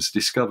boson was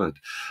discovered.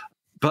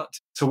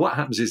 But so what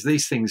happens is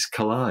these things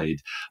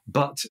collide,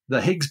 but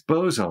the Higgs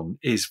boson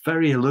is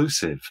very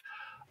elusive.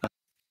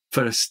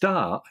 For a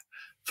start,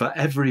 for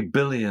every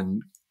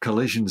billion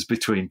collisions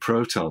between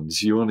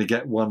protons, you only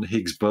get 1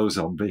 Higgs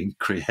boson being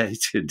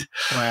created.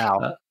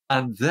 Wow.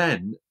 And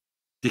then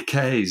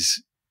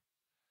decays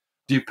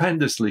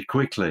stupendously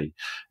quickly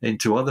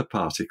into other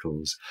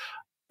particles.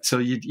 So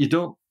you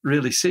don't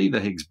really see the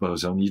Higgs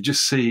boson, you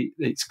just see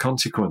its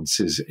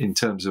consequences in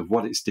terms of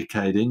what it's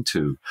decayed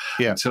into.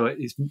 Yeah. And so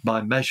it's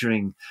by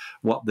measuring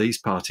what these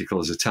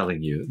particles are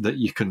telling you that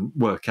you can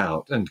work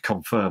out and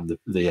confirm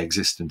the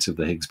existence of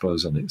the Higgs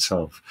boson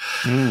itself.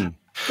 Mm.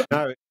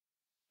 Now,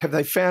 have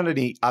they found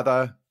any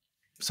other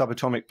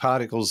subatomic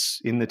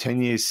particles in the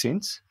 10 years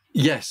since?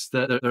 Yes,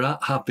 there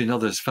have been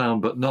others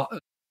found, but not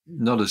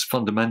as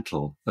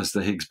fundamental as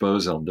the Higgs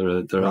boson.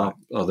 There are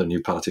other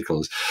new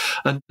particles.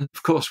 And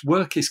of course,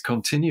 work is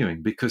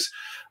continuing because,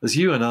 as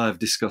you and I have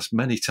discussed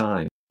many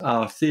times,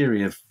 our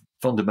theory of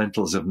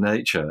fundamentals of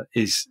nature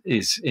is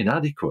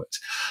inadequate.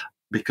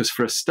 Because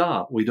for a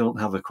start, we don't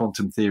have a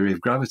quantum theory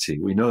of gravity.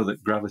 We know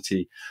that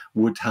gravity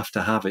would have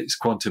to have its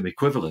quantum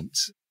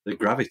equivalents, the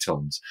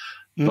gravitons,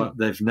 but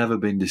they've never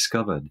been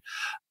discovered.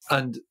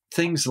 And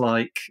things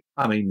like,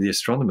 the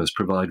astronomers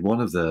provide one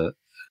of the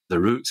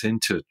routes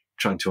into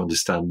trying to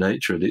understand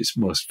nature at its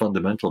most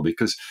fundamental,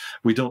 because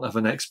we don't have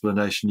an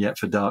explanation yet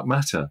for dark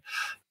matter.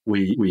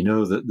 We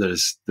know that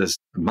there's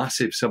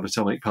massive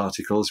subatomic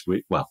particles.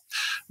 We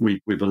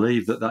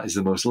believe that is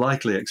the most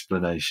likely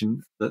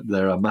explanation, that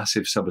there are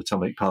massive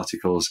subatomic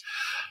particles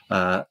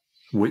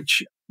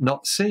which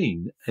not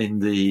seen in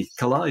the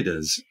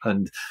colliders.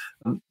 And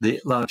the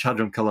Large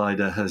Hadron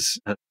Collider has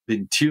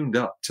been tuned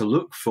up to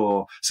look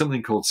for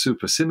something called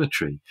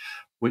supersymmetry,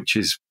 which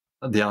is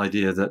the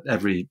idea that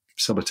every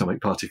subatomic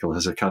particle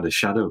has a kind of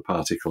shadow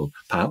particle,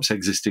 perhaps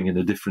existing in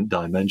a different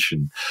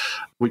dimension,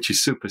 which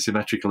is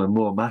supersymmetrical and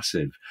more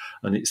massive.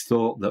 And it's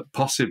thought that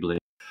possibly,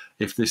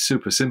 if this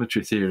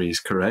supersymmetry theory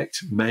is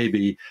correct,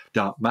 maybe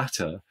dark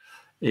matter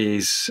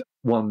is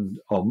one,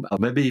 or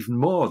maybe even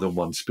more than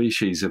one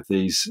species of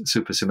these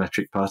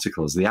supersymmetric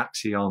particles. The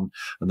axion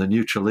and the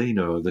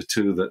neutralino are the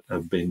 2 that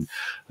have been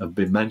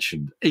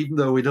mentioned, even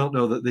though we don't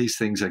know that these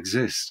things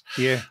exist.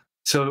 Yeah.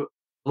 So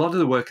a lot of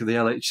the work of the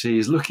LHC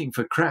is looking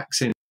for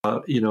cracks in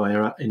in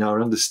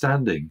our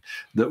understanding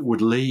that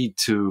would lead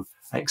to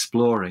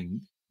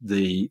exploring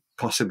the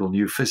possible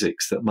new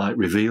physics that might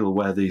reveal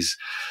where these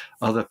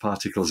other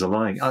particles are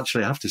lying.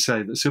 Actually, I have to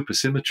say that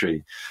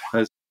supersymmetry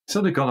has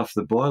sort of gone off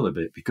the boil a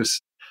bit,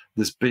 because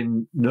there's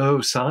been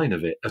no sign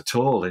of it at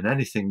all in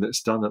anything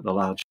that's done at the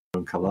Large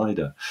Hadron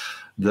Collider.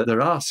 That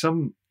there are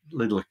some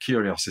little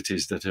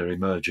curiosities that are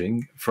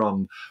emerging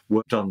from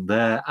work done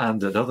there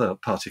and at other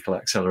particle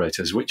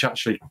accelerators, which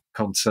actually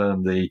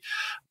concern the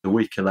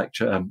weak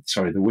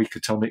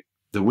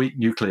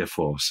nuclear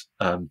force,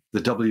 the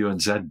W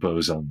and Z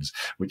bosons,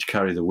 which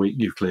carry the weak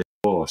nuclear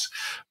force.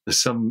 There's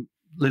some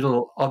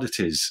little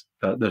oddities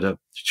that are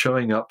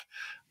showing up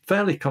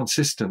fairly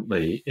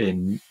consistently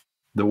in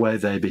the way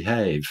they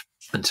behave.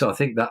 And so I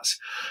think that's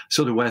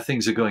sort of where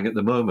things are going at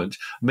the moment.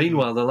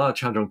 Meanwhile, the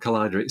Large Hadron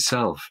Collider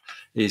itself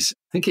I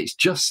think it's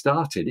just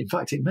started. In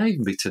fact, it may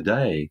even be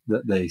today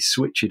that they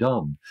switch it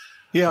on.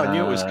 Yeah, I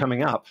knew it was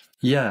coming up.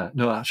 Yeah,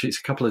 no, actually, it's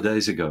a couple of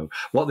days ago.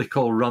 What they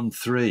call Run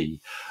 3,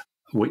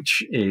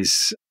 which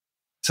is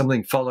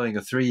something following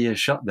a 3-year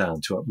shutdown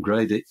to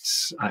upgrade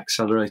its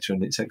accelerator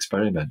and its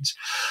experiments.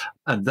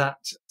 And that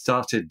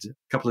started a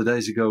couple of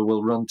days ago,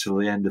 will run till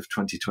the end of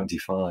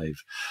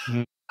 2025.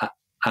 Mm.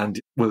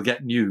 And we'll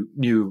get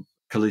new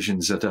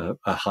collisions at a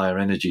higher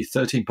energy,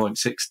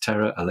 13.6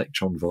 tera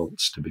electron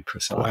volts to be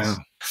precise. Wow.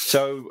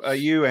 So are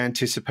you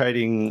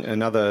anticipating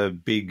another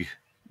big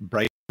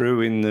breakthrough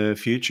in the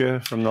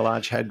future from the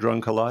Large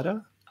Hadron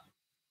Collider?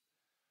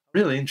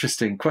 Really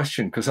interesting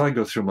question, because I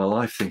go through my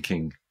life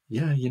thinking,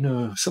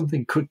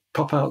 something could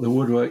pop out the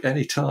woodwork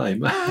any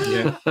time.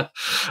 Yeah.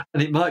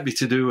 And it might be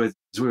to do with,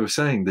 as we were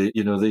saying,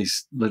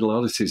 these little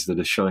oddities that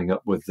are showing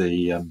up with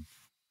the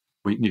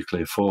weak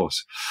nuclear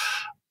force.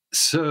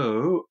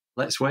 So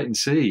let's wait and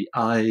see.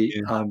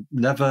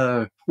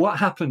 What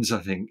happens, I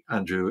think,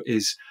 Andrew,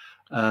 is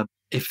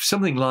if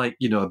something like,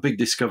 a big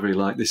discovery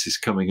like this is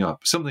coming up,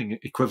 something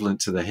equivalent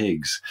to the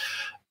Higgs,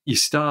 you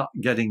start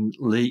getting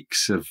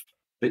leaks of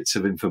bits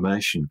of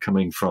information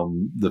coming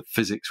from the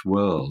physics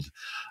world.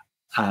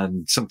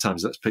 And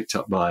sometimes that's picked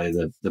up by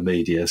the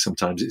media,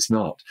 sometimes it's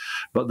not.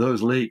 But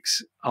those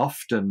leaks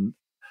often,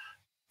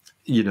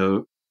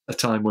 a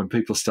time when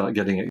people start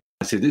getting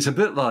excited. It's a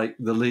bit like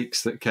the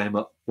leaks that came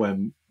up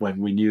when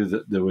we knew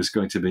that there was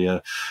going to be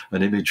an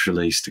image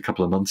released a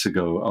couple of months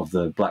ago of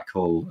the black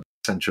hole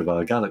center of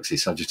our galaxy,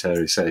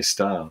 Sagittarius A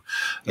star.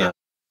 Yeah.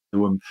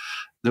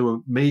 There were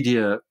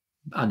media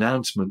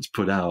announcements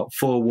put out,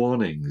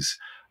 forewarnings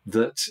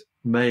that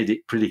made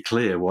it pretty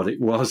clear what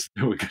it was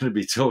that we're going to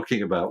be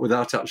talking about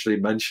without actually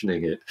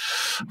mentioning it.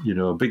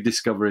 A big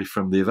discovery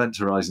from the Event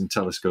Horizon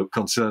Telescope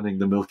concerning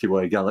the Milky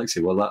Way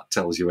galaxy. Well, that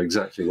tells you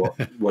exactly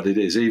what it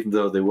is, even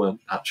though they weren't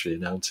actually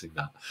announcing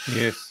that.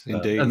 Yes,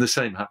 indeed. And the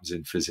same happens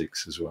in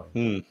physics as well.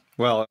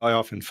 Well, I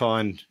often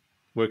find,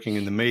 working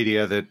in the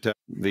media, that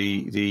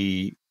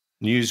the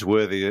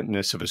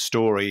newsworthiness of a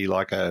story,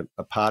 like a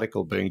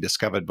particle being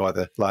discovered by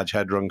the Large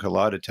Hadron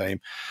Collider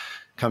team,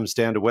 comes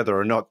down to whether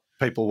or not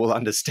people will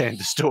understand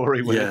the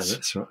story when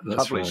it's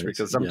published,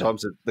 because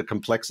sometimes the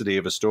complexity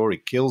of a story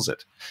kills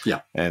it.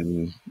 Yeah.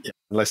 And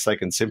unless they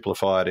can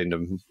simplify it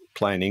into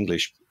plain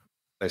English,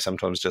 they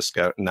sometimes just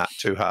go,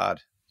 too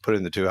hard, put it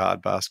in the too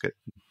hard basket.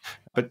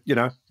 But,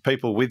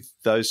 people with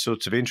those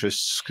sorts of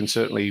interests can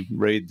certainly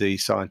read the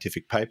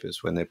scientific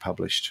papers when they're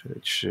published,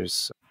 which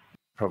is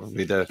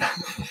probably the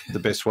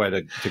best way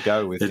to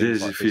go with it. It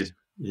is, like if this.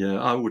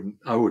 I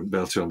wouldn't be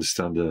able to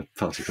understand a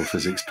particle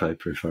physics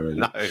paper if I read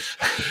it.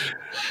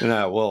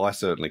 No, well, I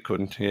certainly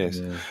couldn't. Yes.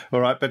 Yeah. All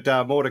right, but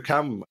more to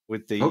come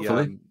with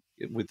the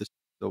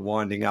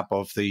winding up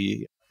of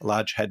the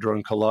Large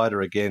Hadron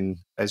Collider again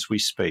as we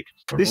speak.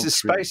 This is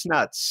Space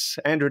Nuts.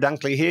 Andrew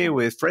Dunkley here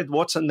with Fred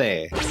Watson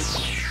there.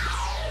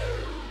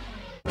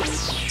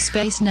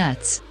 Space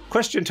Nuts.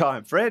 Question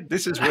time, Fred.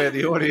 This is where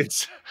the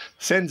audience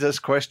sends us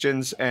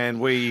questions and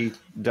we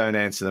don't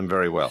answer them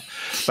very well.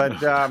 But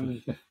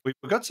we've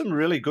got some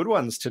really good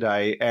ones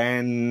today,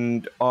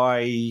 and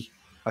I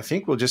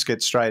think we'll just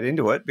get straight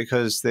into it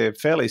because they're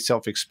fairly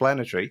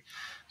self-explanatory.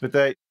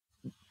 But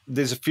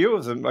there's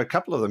a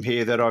couple of them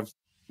here that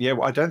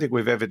I don't think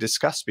we've ever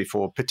discussed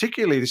before,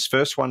 particularly this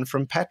first one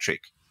from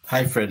Patrick.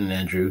 Hi, Fred and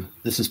Andrew.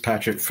 This is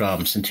Patrick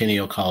from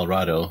Centennial,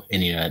 Colorado in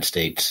the United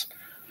States.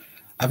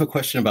 I have a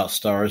question about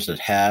stars that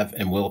have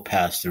and will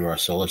pass through our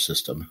solar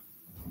system.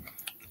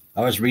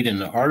 I was reading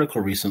an article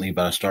recently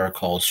about a star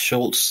called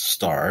Schultz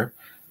star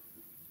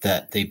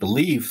that they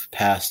believe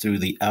passed through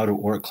the outer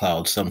Oort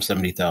cloud some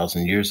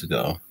 70,000 years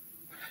ago.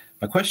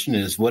 My question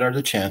is, what are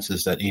the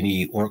chances that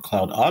any Oort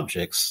cloud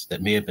objects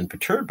that may have been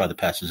perturbed by the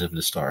passage of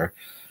the star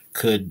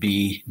could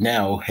be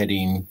now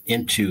heading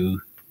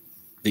into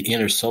the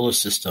inner solar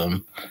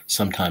system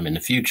sometime in the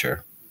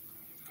future?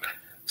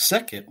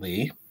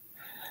 Secondly,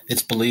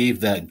 it's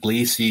believed that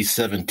Gliese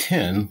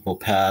 710 will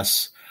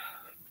pass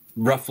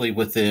roughly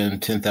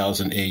within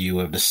 10,000 AU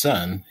of the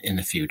Sun in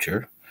the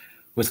future.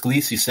 With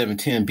Gliese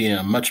 710 being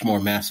a much more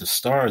massive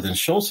star than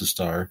Schultz's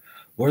star,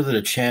 what are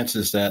the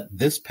chances that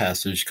this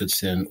passage could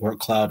send Oort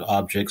cloud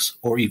objects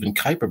or even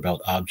Kuiper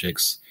belt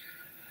objects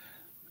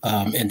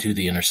into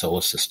the inner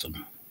solar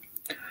system.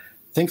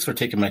 Thanks for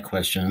taking my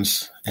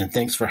questions, and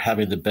thanks for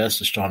having the best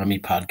astronomy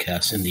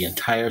podcast in the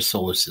entire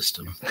solar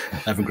system.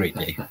 Have a great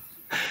day.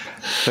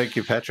 Thank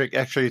you, Patrick.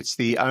 Actually, it's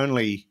the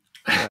only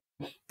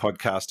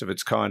podcast of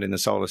its kind in the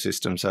solar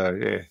system. So,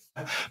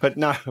 yeah. But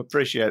no,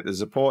 appreciate the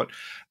support.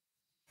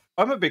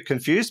 I'm a bit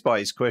confused by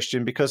his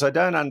question because I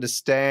don't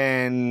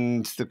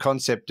understand the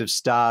concept of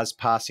stars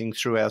passing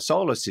through our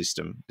solar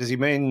system. Does he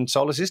mean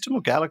solar system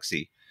or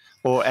galaxy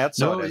or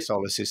outside our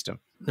solar system?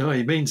 No,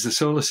 he means the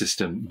solar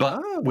system.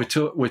 But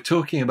we're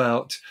talking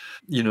about,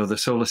 the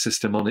solar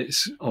system on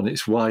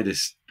its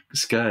widest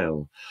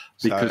scale,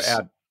 because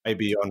so way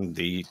beyond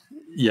the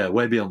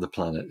way beyond the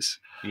planets.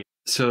 Yeah.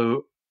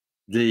 So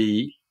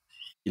we've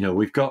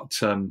got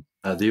the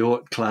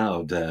Oort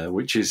cloud there,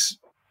 which is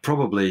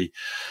probably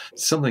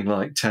something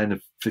like 10 or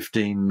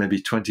 15,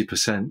 maybe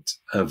 20%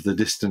 of the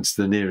distance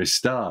to the nearest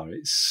star.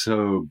 It's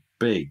so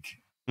big.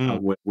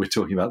 We're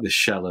talking about this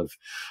shell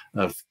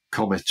of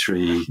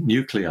cometary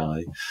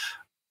nuclei,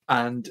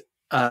 and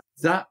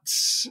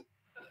that's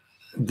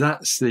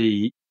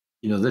the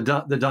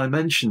the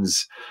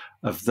dimensions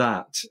of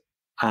that,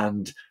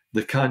 and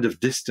the kind of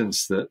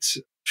distance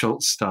that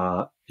Schultz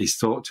star is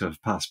thought to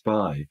have passed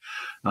by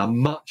are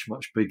much,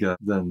 much bigger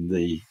than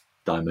the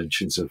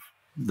dimensions of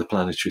the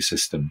planetary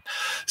system.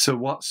 So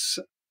what's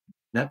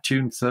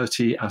Neptune?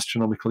 30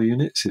 astronomical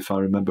units, if I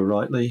remember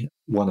rightly.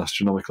 One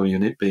astronomical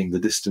unit being the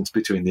distance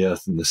between the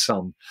Earth and the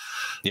Sun,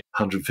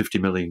 150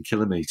 million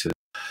kilometres.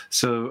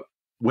 So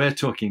we're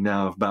talking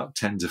now of about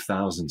tens of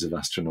thousands of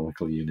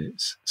astronomical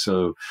units.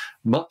 So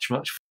much,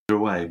 much further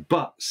away,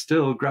 but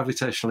still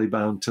gravitationally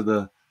bound to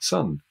the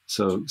Sun.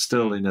 So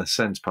still, in a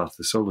sense, part of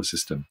the solar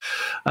system.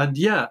 And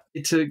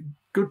it's a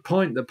good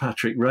point that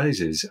Patrick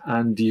raises.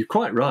 And you're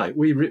quite right.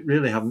 We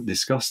really haven't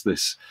discussed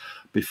this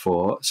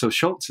before. So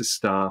Schultz's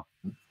star,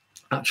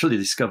 actually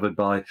discovered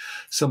by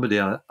somebody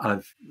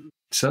I've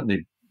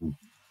certainly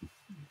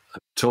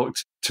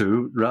talked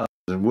to rather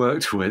than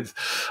worked with,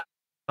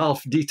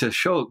 Ralph Dieter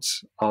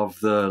Schultz of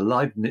the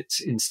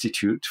Leibniz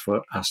Institute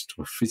for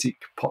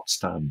Astrophysics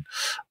Potsdam,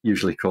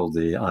 usually called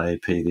the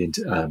IAP,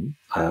 the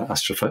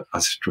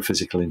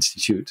Astrophysical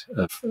Institute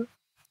of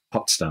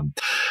Potsdam,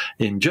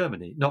 in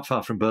Germany, not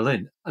far from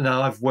Berlin.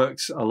 Now, I've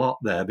worked a lot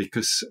there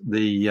because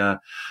the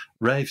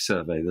RAVE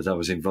survey that I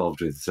was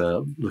involved with,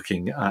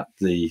 looking at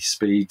the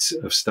speeds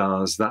of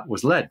stars, that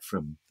was led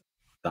from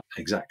that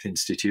exact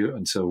institute.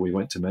 And so we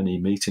went to many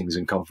meetings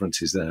and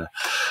conferences there.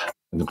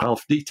 And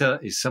Ralph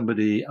Dieter is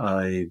somebody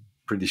I'm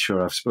pretty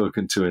sure I've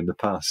spoken to in the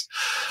past.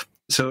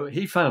 So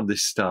he found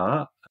this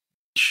star,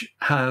 which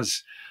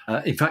has,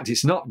 in fact,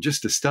 it's not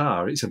just a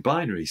star, it's a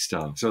binary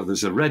star. So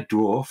there's a red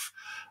dwarf,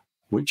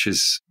 which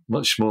is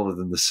much smaller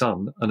than the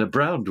Sun, and a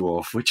brown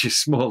dwarf, which is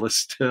smaller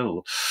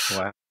still,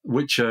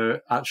 which are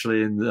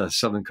actually in the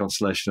southern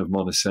constellation of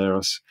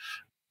Monoceros,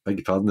 beg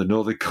your pardon, the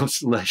northern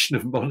constellation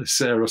of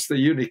Monoceros, the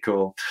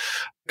unicorn,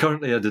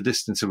 currently at a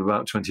distance of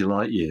about 20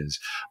 light years.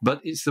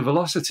 But it's the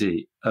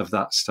velocity of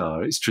that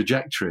star, its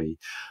trajectory.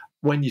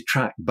 When you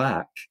track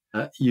back,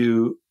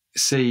 you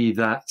see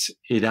that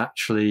it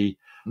actually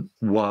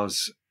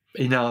was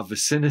in our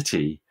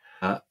vicinity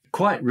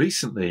quite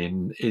recently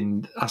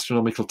in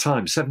astronomical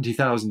time,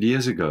 70,000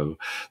 years ago.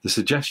 The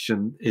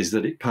suggestion is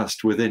that it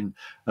passed within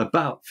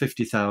about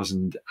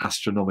 50,000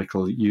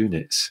 astronomical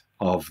units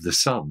of the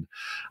Sun.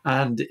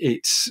 And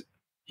it's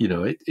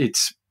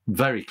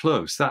very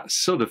close. That's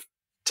sort of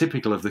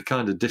typical of the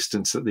kind of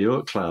distance that the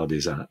Oort cloud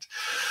is at.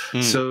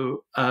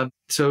 So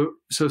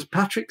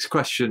Patrick's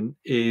question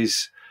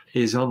is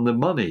on the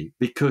money,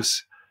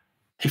 because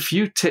if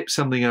you tip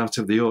something out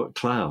of the Oort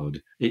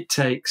cloud, it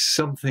takes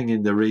something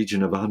in the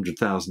region of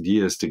 100,000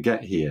 years to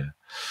get here.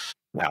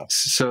 Wow.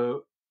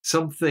 So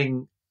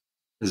something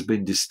has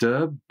been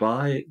disturbed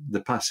by the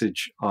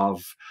passage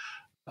of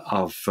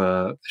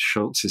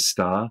Schultz's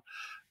star,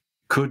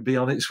 could be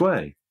on its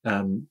way.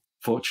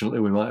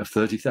 Fortunately, we might have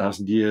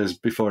 30,000 years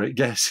before it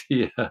gets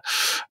here.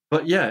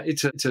 But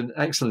it's an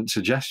excellent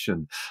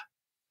suggestion.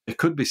 There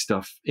could be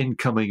stuff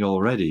incoming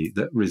already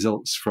that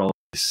results from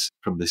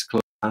this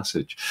close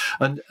passage.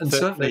 And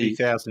certainly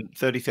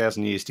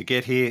 30,000 years to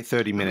get here,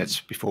 30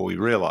 minutes before we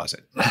realise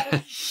it.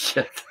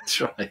 Yeah,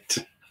 that's right.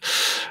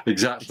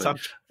 Exactly.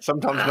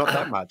 Sometimes not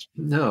that much.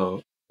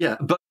 No. Yeah,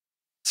 but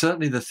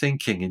certainly the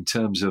thinking in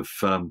terms of,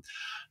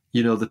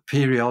 the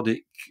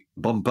periodic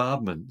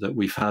bombardment that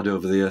we've had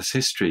over the Earth's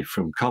history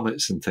from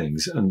comets and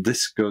things. And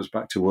this goes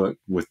back to work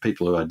with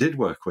people who I did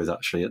work with,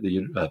 actually, at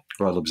the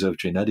Royal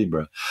Observatory in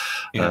Edinburgh,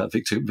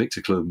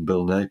 Victor Clube and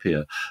Bill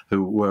Napier,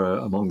 who were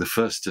among the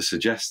first to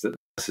suggest that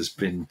Earth has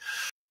been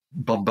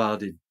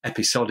bombarded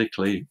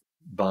episodically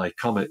by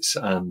comets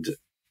and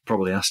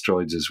probably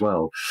asteroids as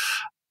well.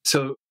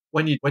 So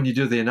when you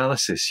do the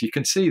analysis, you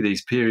can see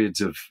these periods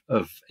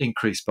of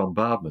increased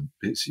bombardment.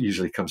 It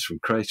usually comes from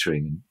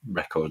cratering and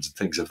records and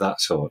things of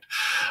that sort,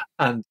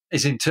 and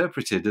is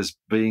interpreted as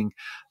being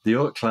the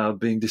Oort cloud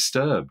being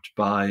disturbed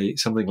by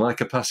something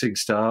like a passing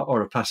star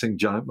or a passing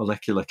giant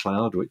molecular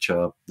cloud, which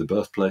are the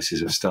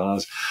birthplaces of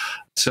stars.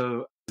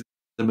 So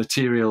the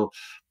material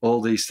all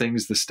these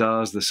things, the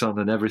stars, the sun,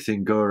 and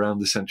everything go around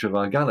the centre of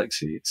our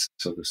galaxy. It's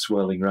sort of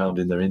swirling around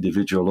in their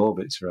individual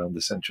orbits around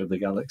the centre of the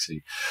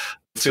galaxy.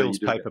 Phil's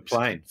paper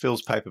plane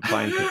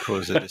could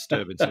cause a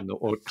disturbance in the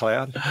Oort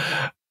cloud.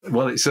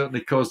 Well, it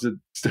certainly caused a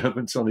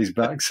disturbance on his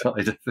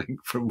backside, I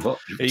think, from what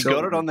he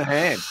got it on the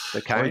hand.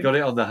 The cane. Oh, he got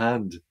it on the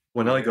hand.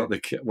 When I got the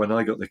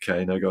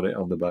cane, I got it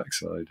on the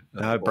backside.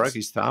 No, broke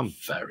his thumb.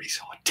 Very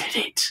so. Did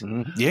it?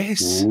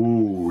 Yes.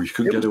 Ooh, you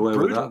couldn't get away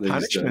with that these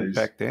punishment days.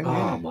 Back then.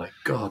 Oh my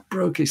God,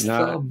 broke his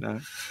thumb.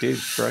 No,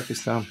 broke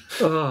his thumb.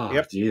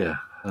 Oh dear.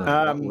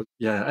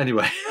 Yeah.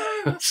 Anyway,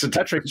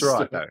 Patrick's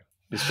right though.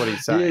 Is what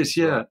he's saying. He is,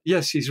 yeah. Right.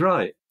 Yes, he's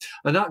right.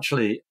 And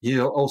actually, he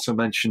also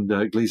mentioned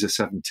Gliese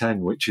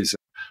 710, which is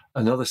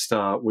another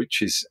star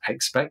which is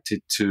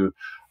expected to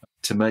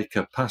make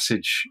a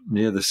passage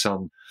near the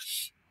sun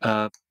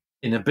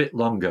in a bit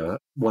longer,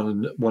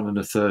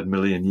 1.33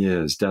 million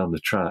years down the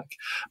track.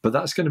 But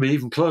that's going to be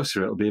even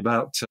closer. It'll be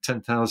about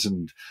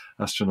 10,000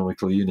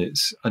 astronomical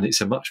units, and it's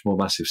a much more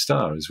massive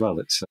star as well.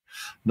 It's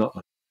not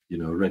a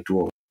red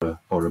dwarf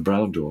or a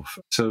brown dwarf.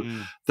 So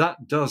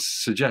that does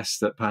suggest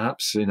that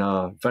perhaps in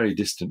our very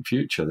distant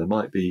future there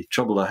might be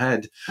trouble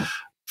ahead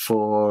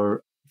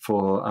for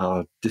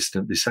our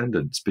distant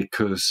descendants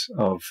because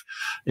of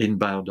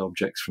inbound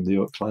objects from the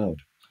Oort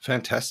cloud.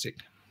 Fantastic.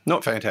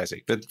 Not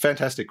fantastic, but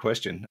fantastic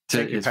question. It's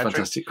a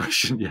fantastic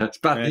question. Yeah, it's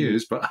bad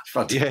news, but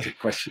fantastic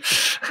question.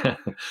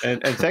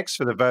 and thanks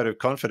for the vote of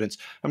confidence.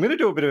 I'm going to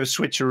do a bit of a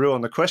switcheroo on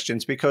the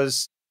questions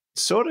because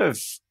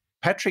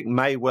Patrick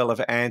may well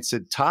have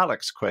answered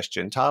Talek's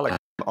question. Talek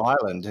from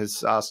Ireland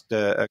has asked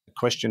a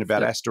question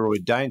about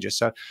asteroid danger.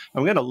 So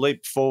I'm going to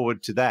leap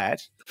forward to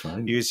that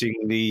using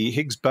the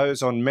Higgs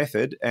Boson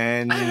method.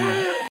 And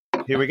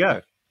here we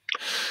go.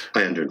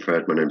 Hi, Andrew and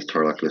Fred. My name's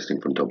Talek, listening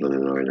from Dublin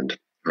in Ireland.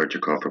 Heard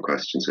your call for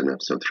questions in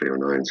episode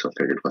 309, so I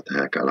figured what the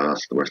heck I'll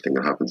ask. The worst thing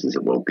that happens is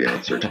it won't be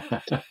answered.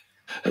 I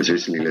was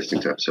recently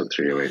listening to episode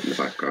 308 in the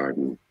back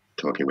garden,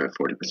 talking about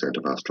 40%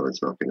 of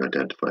asteroids not being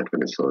identified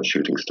when I saw a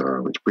shooting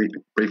star, which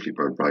briefly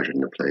burned brighter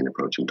than a plane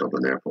approaching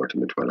Dublin Airport in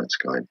the twilight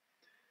sky.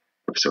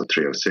 Episode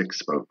 306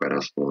 spoke about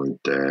asteroid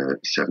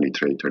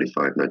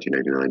 7335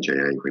 1989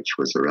 JA, which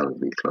was a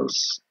relatively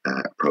close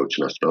approach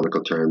in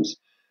astronomical terms.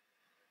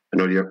 I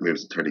know the Earth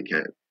moves at 30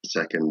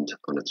 seconds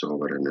on its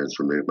orbit and has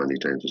removed many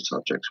dangerous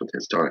objects with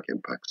historic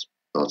impacts.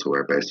 Also,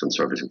 we're based on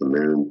surface of the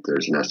Moon.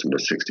 There's an estimate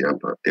of 60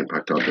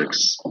 impact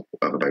objects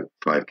of about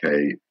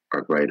 5K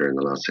or greater in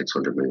the last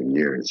 600 million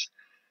years.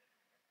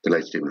 The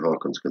late Stephen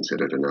Hawking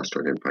considered an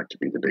asteroid impact to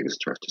be the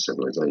biggest threat to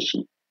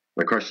civilization.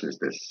 My question is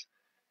this: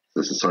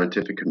 does the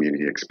scientific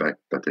community expect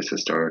that this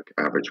historic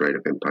average rate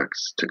of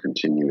impacts to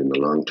continue in the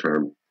long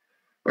term?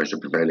 Or is the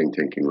prevailing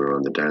thinking we're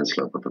on the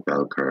downslope of a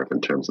bell curve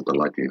in terms of the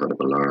likelihood of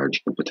a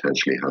large and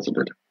potentially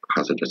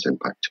hazardous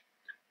impact?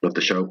 Love the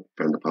show.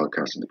 Found the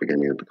podcast at the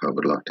beginning of the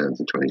COVID lockdowns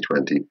in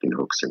 2020. Been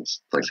hooked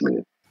since. Thanks a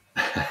million.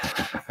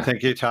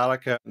 Thank you,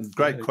 Talek.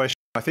 Great question.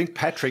 I think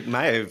Patrick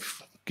may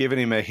have given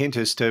him a hint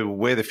as to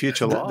where the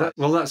future lies.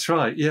 Well, that's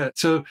right. Yeah.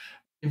 So,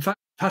 in fact,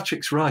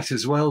 Patrick's right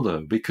as well,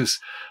 though, because,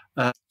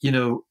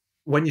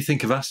 when you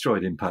think of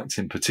asteroid impacts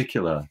in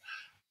particular,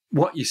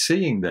 what you're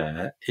seeing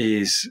there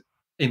is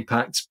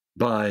impacts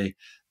by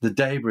the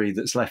debris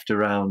that's left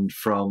around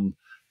from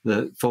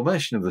the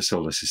formation of the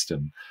solar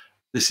system.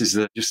 This is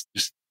just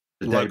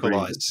the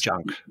localized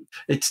junk.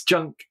 It's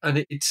junk,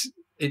 and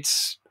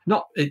it's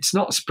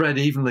not spread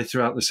evenly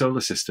throughout the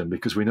solar system,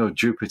 because we know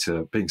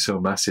Jupiter, being so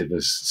massive,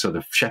 has sort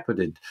of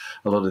shepherded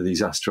a lot of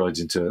these asteroids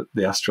into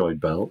the asteroid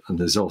belt, and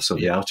there's also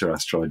the outer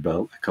asteroid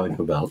belt, the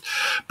Kuiper belt.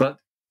 But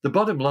the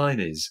bottom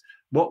line is,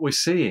 what we're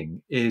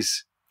seeing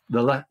is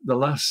the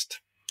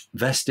last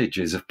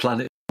vestiges of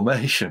planet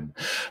formation,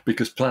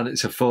 because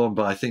planets are formed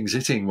by things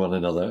hitting one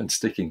another and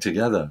sticking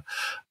together.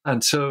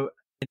 And so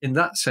in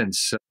that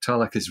sense,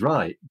 Talek is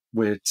right.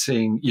 We're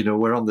seeing,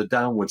 we're on the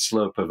downward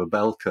slope of a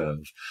bell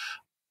curve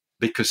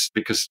because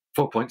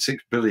 4.6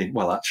 billion,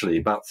 well, actually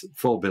about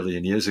 4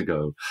 billion years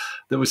ago,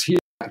 there was huge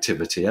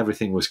activity.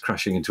 Everything was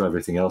crashing into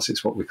everything else.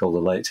 It's what we call the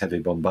late heavy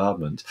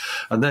bombardment.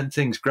 And then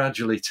things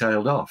gradually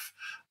tailed off,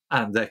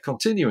 and they're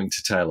continuing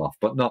to tail off,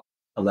 but not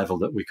a level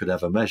that we could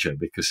ever measure,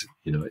 because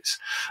it's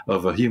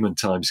over human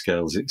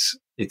timescales.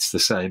 It's the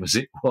same as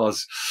it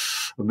was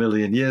a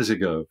million years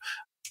ago.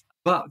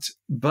 But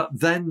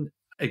then,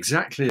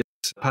 exactly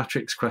as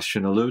Patrick's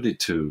question alluded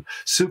to,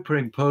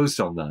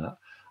 superimposed on that,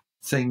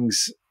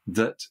 things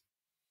that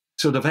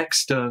sort of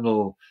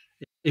external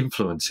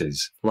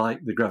influences,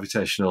 like the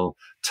gravitational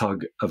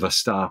tug of a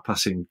star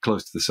passing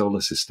close to the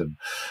solar system,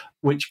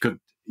 which can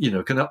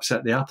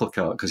upset the apple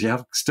cart, because you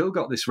have still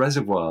got this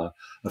reservoir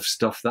of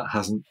stuff that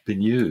hasn't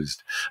been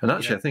used. And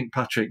actually, I think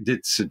Patrick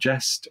did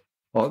suggest,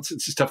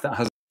 it's stuff that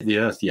hasn't hit the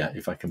Earth yet,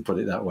 if I can put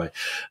it that way.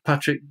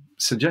 Patrick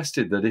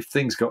suggested that if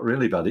things got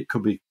really bad, it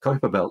could be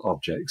Kuiper belt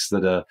objects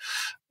that are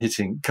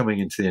coming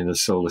into the inner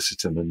solar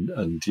system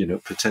and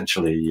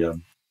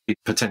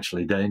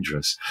potentially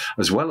dangerous,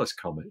 as well as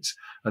comets.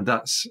 And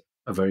that's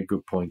a very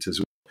good point as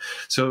well.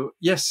 So,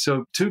 yes,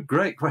 two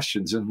great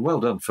questions, and well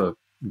done for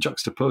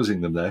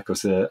juxtaposing them there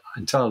because they're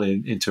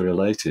entirely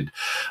interrelated.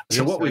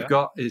 So what we've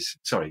got is,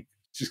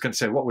 just going to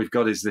say, what we've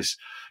got is this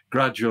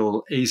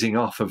gradual easing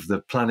off of the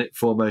planet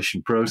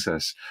formation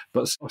process,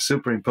 but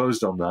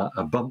superimposed on that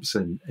are bumps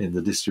in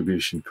the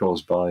distribution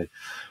caused by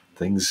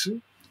things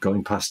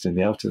going past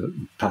the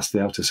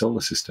outer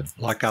solar system.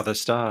 Like other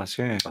stars,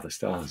 yeah. Other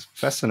stars.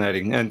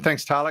 Fascinating. And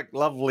thanks, Talek.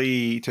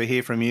 Lovely to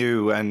hear from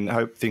you, and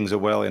hope things are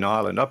well in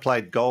Ireland. I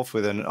played golf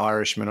with an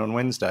Irishman on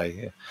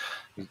Wednesday.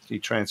 He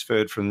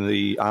transferred from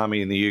the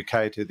army in the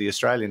UK to the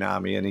Australian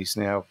army, and he's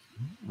now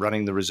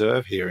running the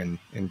reserve here in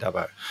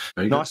Dubbo.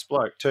 Nice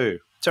bloke too.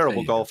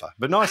 Terrible golfer,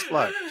 but nice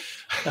bloke.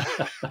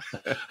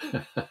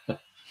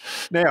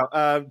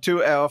 Now,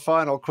 to our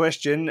final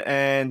question,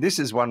 and this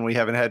is one we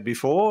haven't had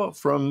before,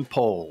 from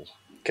Paul.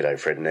 G'day,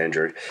 Fred and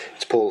Andrew.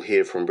 It's Paul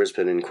here from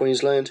Brisbane in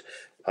Queensland,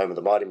 home of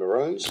the mighty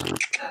Maroons.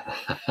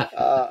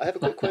 I have a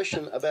quick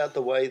question about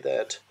the way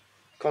that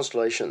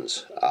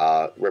constellations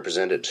are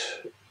represented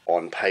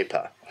on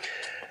paper.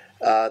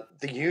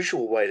 The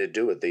usual way to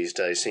do it these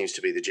days seems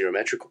to be the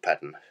geometrical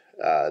pattern,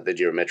 the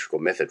geometrical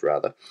method,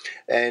 rather.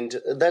 And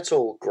that's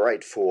all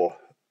great for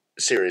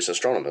serious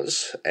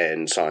astronomers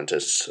and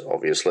scientists,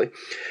 obviously,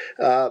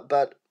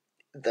 but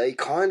they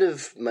kind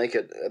of make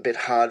it a bit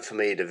hard for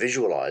me to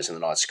visualize in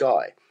the night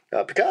sky.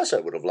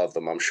 Picasso would have loved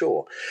them, I'm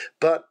sure.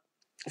 But,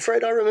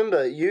 Fred, I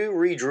remember you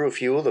redrew a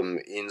few of them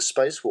in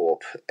Space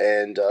Warp,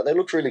 and they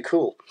looked really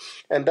cool.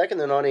 And back in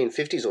the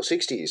 1950s or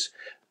 60s,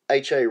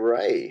 H.A.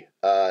 Rey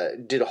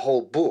did a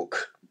whole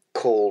book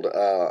called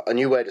A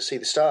New Way to See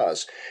the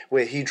Stars,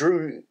 where he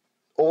drew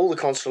all the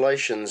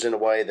constellations in a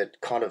way that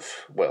kind of,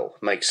 well,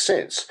 makes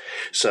sense,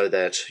 so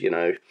that,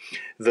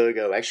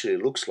 Virgo actually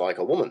looks like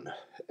a woman,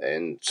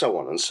 and so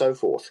on and so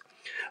forth.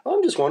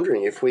 I'm just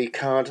wondering if we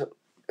can't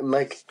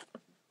make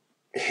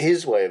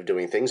his way of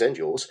doing things, and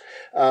yours,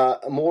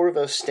 more of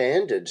a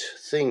standard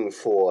thing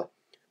for,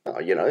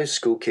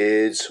 school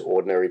kids,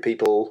 ordinary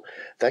people,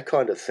 that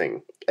kind of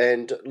thing,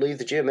 and leave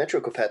the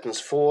geometrical patterns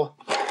for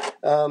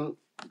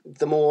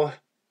the more,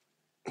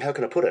 how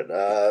can I put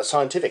it,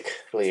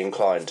 scientifically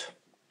inclined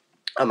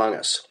among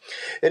us.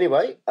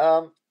 Anyway,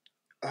 I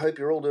hope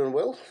you're all doing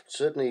well.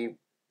 Certainly,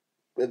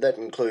 that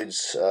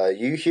includes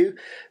you, Hugh.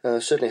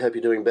 Certainly hope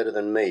you're doing better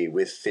than me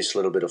with this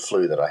little bit of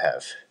flu that I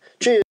have.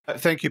 Cheers.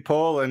 Thank you,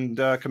 Paul, and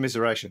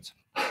commiserations.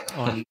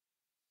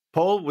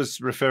 Paul was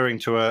referring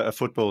to a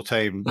football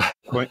team,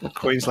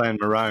 Queensland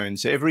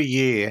Maroons. Every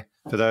year,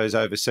 for those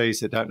overseas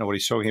that don't know what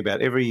he's talking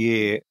about, every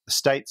year the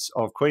states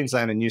of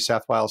Queensland and New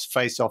South Wales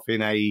face off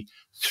in a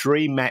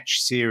 3-match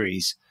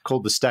series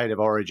called the State of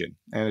Origin.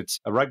 And it's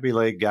a rugby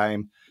league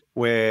game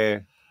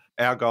where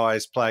our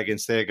guys play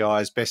against their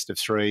guys, best of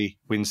 3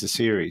 wins the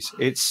series.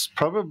 It's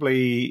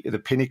probably the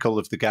pinnacle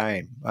of the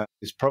game.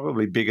 It's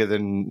probably bigger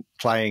than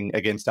playing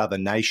against other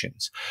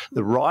nations.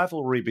 The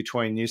rivalry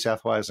between New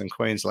South Wales and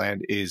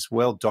Queensland is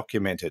well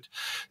documented.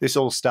 This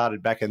all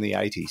started back in the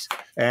 80s.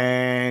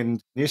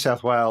 And New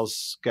South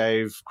Wales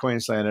gave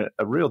Queensland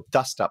a real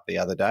dust-up the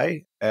other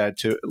day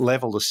to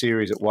level the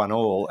series at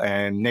 1-1,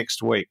 and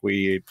next week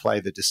we play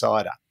the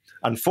decider.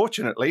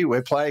 Unfortunately,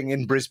 we're playing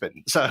in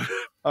Brisbane, so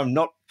I'm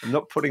not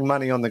putting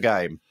money on the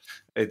game.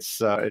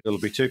 It'll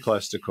be too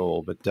close to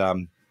call, but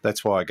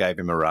that's why I gave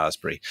him a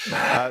raspberry.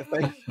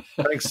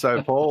 Thanks,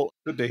 so Paul.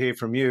 Good to hear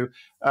from you.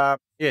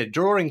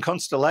 Drawing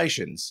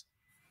constellations.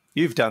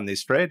 You've done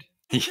this, Fred.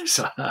 Yes,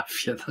 I have.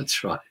 Yeah,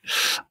 that's right.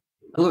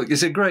 Look,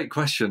 it's a great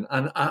question,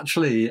 and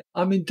actually,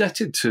 I'm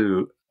indebted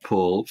to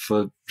Paul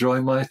for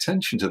drawing my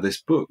attention to this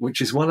book,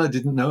 which is one I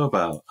didn't know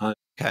about. I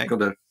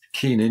got a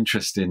keen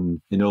interest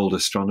in old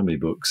astronomy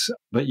books.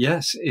 But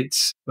yes,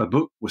 it's a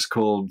book was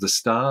called The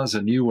Stars,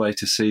 A New Way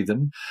to See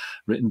Them,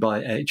 written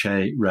by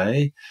H.A.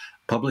 Rey,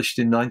 published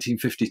in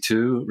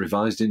 1952,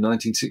 revised in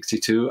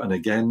 1962, and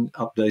again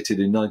updated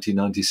in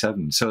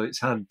 1997. So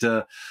it's had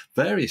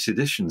various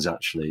editions,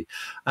 actually,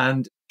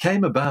 and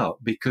came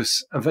about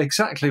because of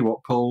exactly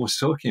what Paul was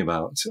talking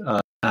about.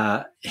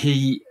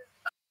 The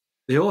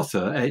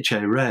author,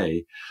 H.A.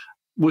 Rey,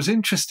 was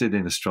interested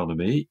in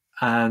astronomy,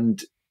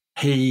 and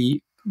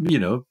he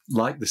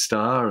liked the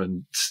stars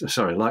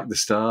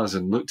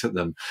and looked at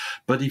them,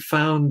 but he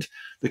found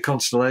the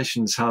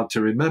constellations hard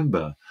to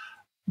remember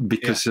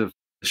because of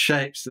the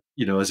shapes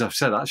that, as I've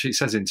said, actually it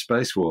says in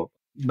Space Warp,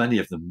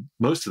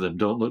 most of them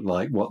don't look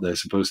like what they're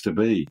supposed to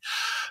be.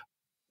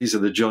 These are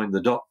the join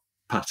the dot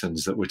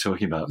patterns that we're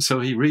talking about. So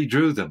he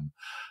redrew them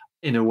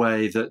in a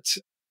way that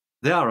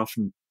they are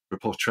often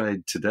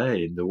portrayed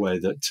today in the way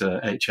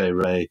that H.A.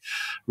 Rey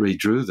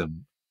redrew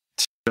them.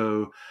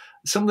 So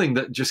something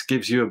that just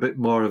gives you a bit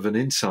more of an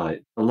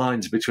insight, the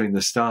lines between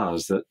the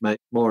stars that make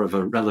more of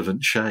a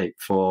relevant shape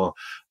for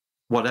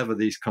whatever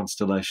these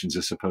constellations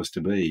are supposed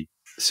to be.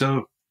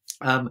 So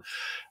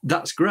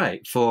that's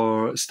great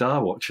for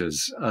star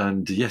watchers.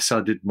 And yes, I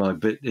did my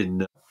bit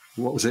in,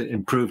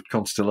 improved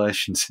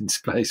constellations in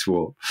Space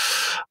Warp.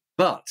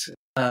 But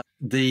what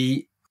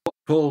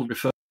Paul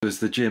referred to as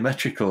the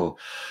geometrical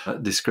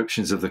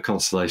descriptions of the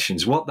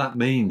constellations, what that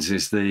means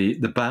is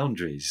the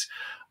boundaries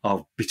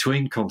of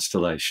between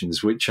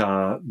constellations, which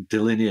are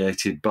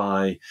delineated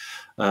by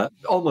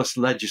almost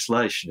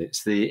legislation.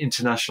 It's the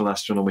International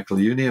Astronomical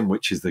Union,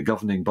 which is the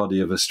governing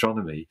body of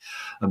astronomy.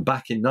 And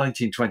back in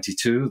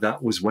 1922,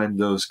 that was when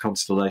those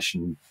first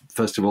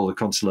of all, the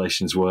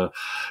constellations were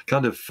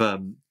kind of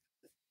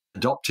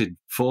adopted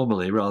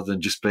formally rather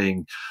than just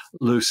being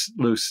loose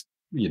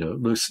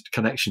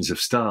connections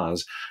of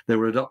stars. They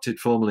were adopted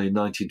formally in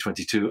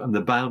 1922, and the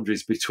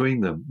boundaries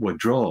between them were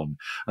drawn.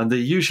 And they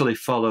usually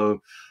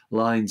follow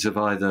lines of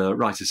either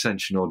right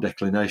ascension or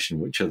declination,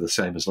 which are the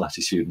same as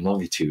latitude and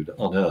longitude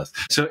on Earth.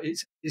 So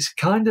it's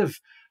kind of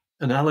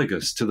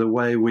analogous to the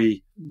way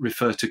we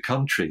refer to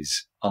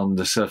countries on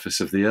the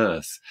surface of the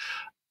Earth.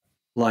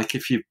 Like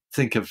if you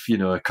think of,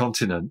 a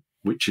continent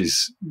which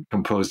is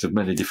composed of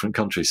many different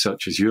countries,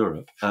 such as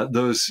Europe,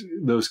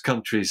 those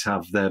countries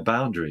have their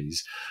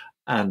boundaries.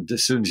 And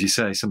as soon as you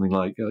say something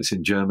like, oh, it's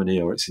in Germany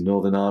or it's in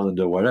Northern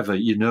Ireland or wherever,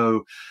 you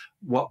know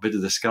what bit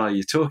of the sky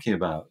you're talking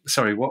about.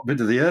 Sorry, what bit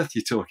of the Earth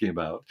you're talking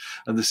about.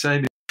 And the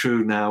same is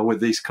true now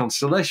with these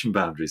constellation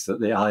boundaries that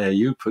the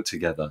IAU put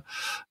together.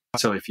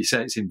 So if you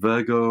say it's in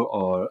Virgo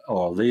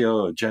or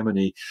Leo or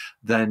Gemini,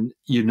 then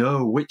you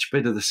know which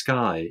bit of the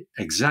sky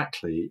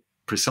exactly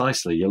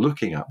precisely you're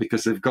looking at,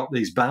 because they've got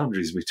these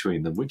boundaries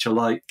between them, which are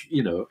like,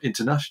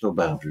 international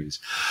boundaries.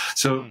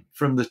 So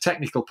from the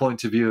technical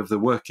point of view of the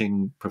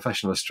working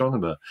professional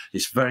astronomer,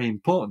 it's very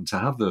important to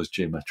have those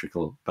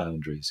geometrical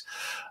boundaries.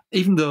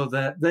 Even though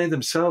they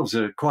themselves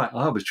are quite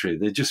arbitrary,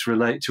 they just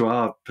relate to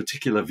our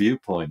particular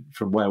viewpoint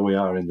from where we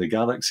are in the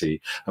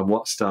galaxy and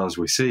what stars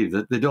we see.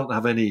 They don't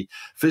have any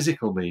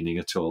physical meaning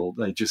at all.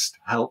 They just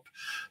help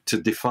to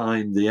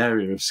define the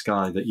area of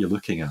sky that you're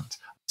looking at.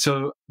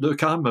 So,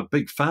 look, I'm a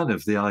big fan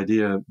of the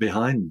idea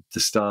behind The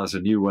Stars, A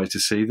New Way to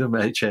See Them,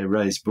 H.A.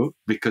 Ray's book,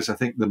 because I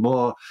think the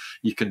more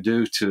you can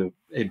do to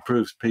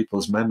improve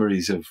people's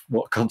memories of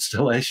what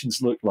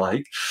constellations look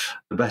like,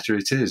 the better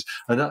it is.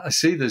 And I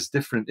see there's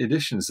different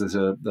editions. There's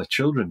a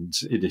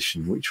children's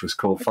edition, which was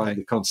called Find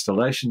the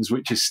Constellations,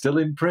 which is still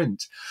in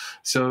print.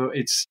 So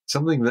it's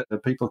something that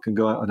people can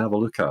go out and have a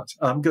look at.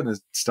 I'm going to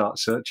start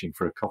searching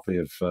for a copy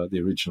of the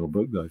original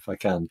book, though, if I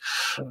can.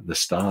 The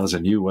Stars,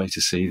 A New Way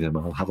to See Them.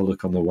 I'll have a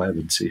look on the web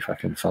and see if I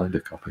can find a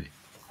copy.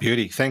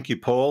 Beauty. Thank you,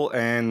 Paul.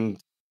 And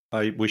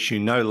I wish you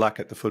no luck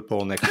at the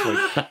football next week.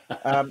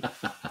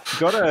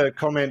 Got a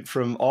comment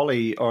from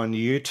Ollie on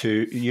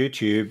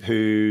YouTube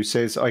who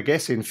says, I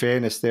guess in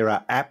fairness, there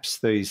are apps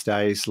these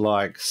days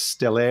like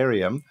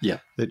Stellarium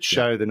that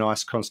show the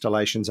nice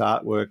constellations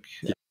artwork,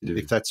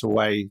 if that's a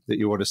way that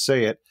you want to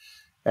see it.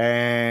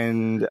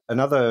 And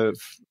another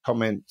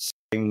comment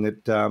saying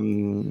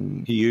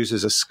that he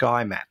uses a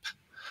sky map.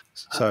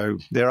 So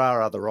there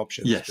are other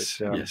options. Yes,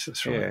 yes,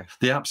 that's right. Yeah.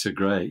 The apps are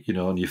great,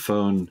 on your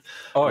phone.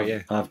 Oh,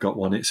 yeah. I've got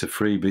one. It's a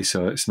freebie,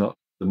 so it's not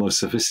the most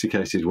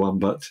sophisticated one,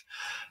 but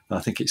I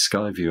think it's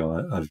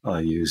Skyview I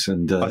use.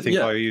 And I think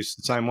I use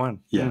the same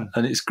one. Yeah,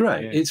 and it's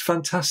great. Yeah. It's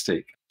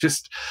fantastic.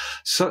 Just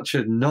such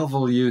a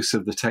novel use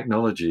of the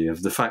technology,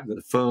 of the fact that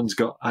the phone's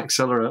got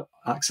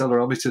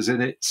accelerometers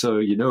in it, so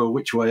you know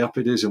which way up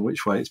it is and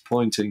which way it's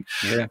pointing.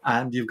 Yeah.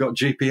 And you've got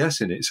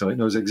GPS in it, so it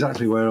knows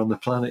exactly where on the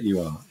planet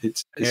you are.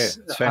 It's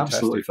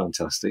absolutely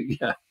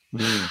fantastic. Yeah.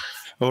 Mm.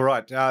 All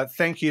right.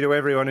 Thank you to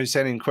everyone who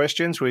sent in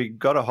questions. We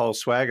got a whole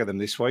swag of them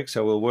this week,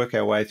 so we'll work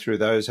our way through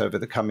those over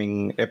the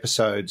coming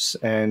episodes.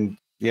 And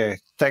yeah,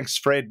 thanks,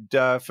 Fred,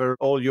 for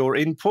all your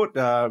input.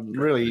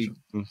 Really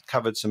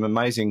covered some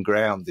amazing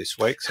ground this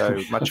week,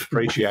 so much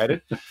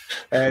appreciated.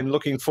 And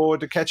looking forward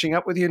to catching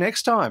up with you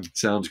next time.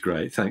 Sounds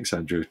great. Thanks,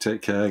 Andrew.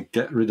 Take care.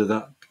 Get rid of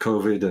that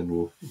COVID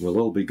and we'll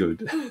all be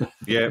good.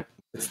 Yeah.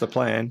 That's the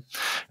plan.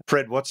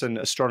 Fred Watson,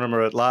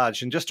 astronomer at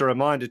large. And just a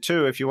reminder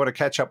too, if you want to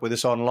catch up with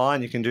us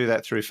online, you can do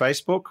that through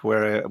Facebook,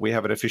 where we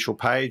have an official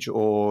page,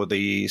 or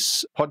the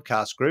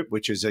podcast group,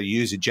 which is a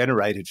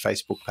user-generated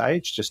Facebook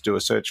page. Just do a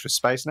search for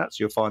Space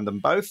Nuts. You'll find them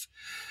both.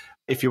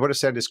 If you want to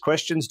send us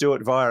questions, do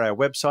it via our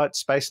website,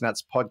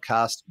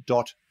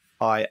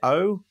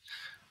 spacenutspodcast.io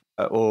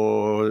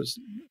or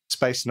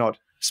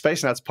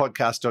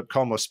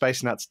spacenutspodcast.com or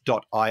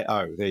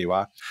spacenuts.io. There you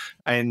are.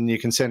 And you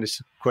can send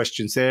us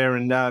questions there.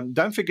 And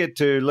don't forget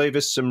to leave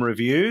us some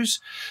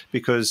reviews,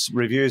 because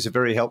reviews are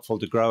very helpful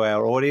to grow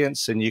our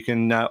audience. And you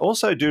can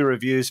also do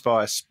reviews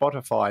via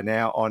Spotify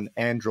now on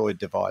Android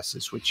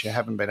devices, which you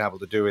haven't been able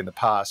to do in the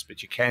past,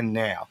 but you can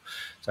now.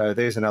 So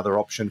there's another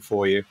option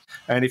for you.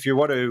 And if you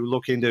want to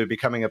look into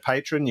becoming a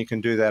patron, you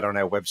can do that on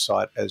our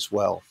website as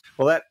well.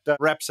 Well, that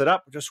wraps it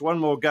up. Just one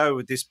more go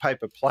with this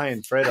paper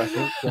plane, Fred, I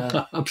think.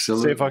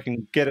 Absolutely. See if I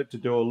can get it to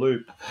do a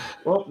loop.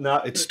 Oh, no,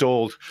 it's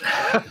stalled.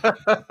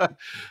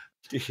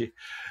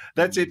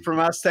 That's it from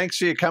us. Thanks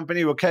for your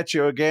company. We'll catch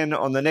you again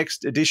on the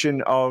next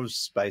edition of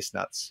Space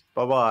Nuts.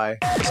 Bye-bye.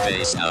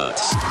 Space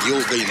Nuts.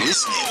 You've been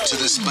listening to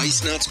the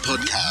Space Nuts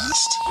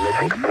podcast.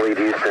 Mission complete,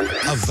 Houston.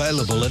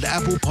 Available at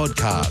Apple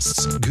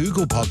Podcasts,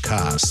 Google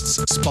Podcasts,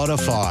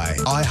 Spotify,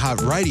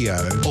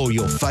 iHeartRadio, or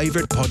your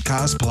favourite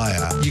podcast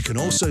player. You can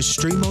also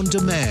stream on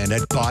demand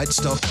at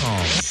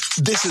Bytes.com.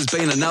 This has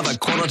been another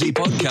quality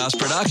podcast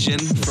production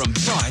from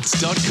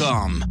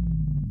Bytes.com.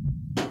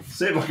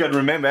 See if I can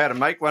remember how to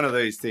make one of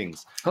these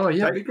things. Oh,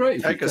 yeah, it'd be great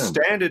if Take you a can.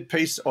 standard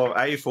piece of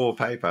A4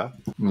 paper,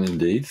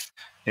 Indeed.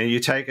 and you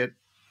take it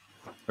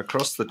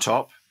across the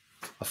top,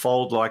 a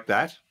fold like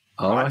that.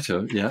 All right.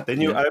 Yeah.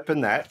 Then you yeah. open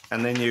that,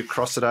 and then you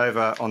cross it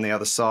over on the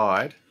other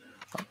side.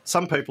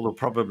 Some people will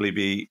probably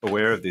be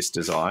aware of this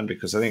design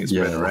because I think it's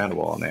been around a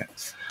while now.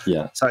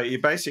 Yeah. So you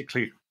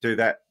basically do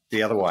that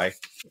the other way,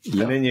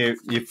 Yeah. and then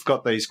you've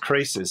got these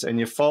creases, and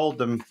you fold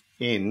them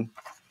in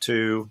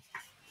to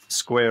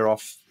square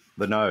off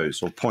the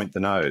nose or point the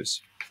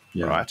nose,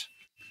 Yeah. right?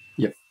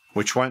 Yep.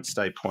 Which won't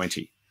stay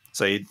pointy.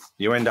 So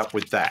you end up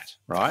with that,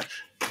 right?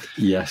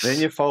 Yes. Then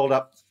you fold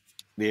up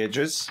the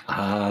edges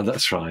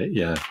That's right.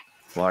 Yeah.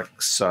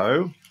 like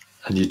so.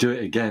 And you do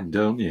it again,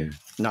 don't you?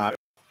 No,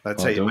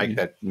 that's Oh, how you don't make you?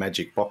 that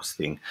magic box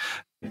thing.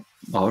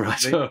 All right.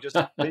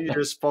 Then you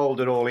just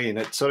fold it all in.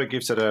 It sort of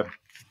gives it a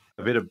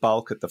bit of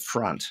bulk at the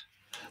front.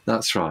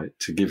 That's right.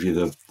 To give you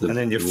the And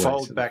then you the weight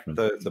fold at back front.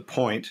 the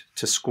point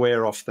to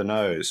square off the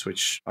nose,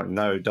 which I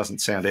know doesn't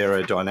sound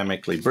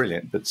aerodynamically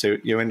brilliant, but so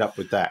you end up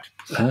with that.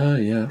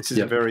 Yeah. This is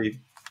a very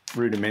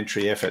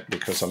rudimentary effort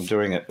because I'm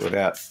doing it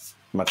without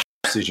much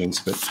precisions.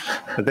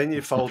 But then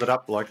you fold it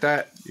up like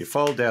that. You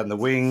fold down the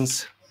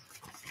wings,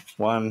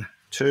 1,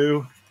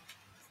 2,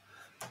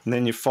 and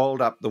then you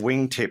fold up the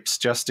wing tips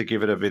just to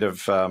give it a bit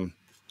of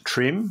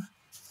trim.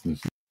 Mhm.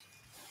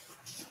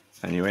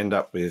 And you end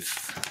up with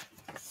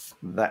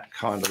that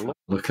kind of look.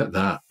 Look at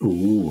that.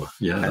 Ooh,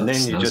 yeah. And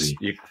that's then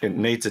snazzy. it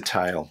needs a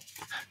tail.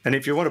 And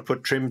if you want to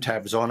put trim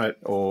tabs on it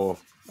or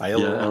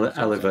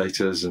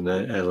elevators and you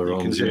can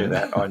ailerons. do yeah.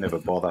 that. I never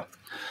bother.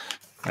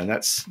 And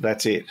that's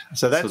it.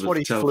 So that's Sort of what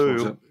he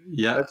telephones flew. up.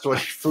 Yeah. That's what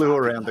he flew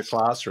around the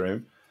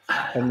classroom.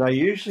 And they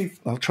usually,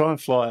 I'll try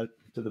and fly it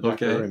to the back of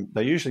the Okay. room.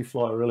 They usually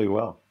fly really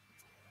well.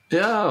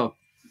 Yeah.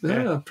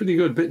 Pretty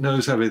good. Bit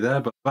nose heavy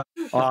there, but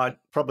I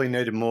probably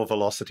needed more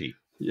velocity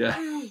yeah.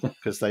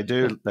 because they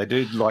do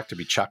like to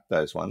be chucked,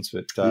 those ones.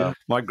 But Yeah.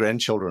 my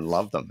grandchildren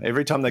love them.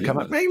 Every time they come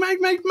up, make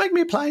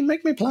me a plane,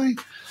 make me a plane.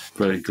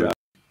 Very good.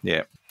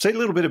 Yeah. See a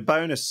little bit of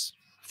bonus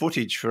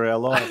footage for our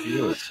live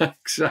viewers.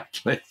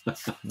 Exactly.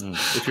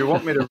 If you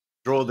want me to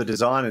draw the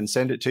design and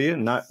send it to you,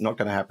 no, not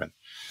going to happen.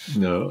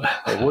 No.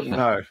 I wouldn't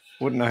know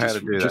how to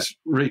do that. Just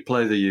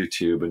replay the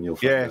YouTube and you'll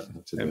find Yeah. out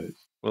how to do it.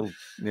 Well,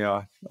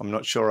 I'm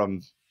not sure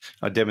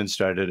I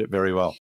demonstrated it very well.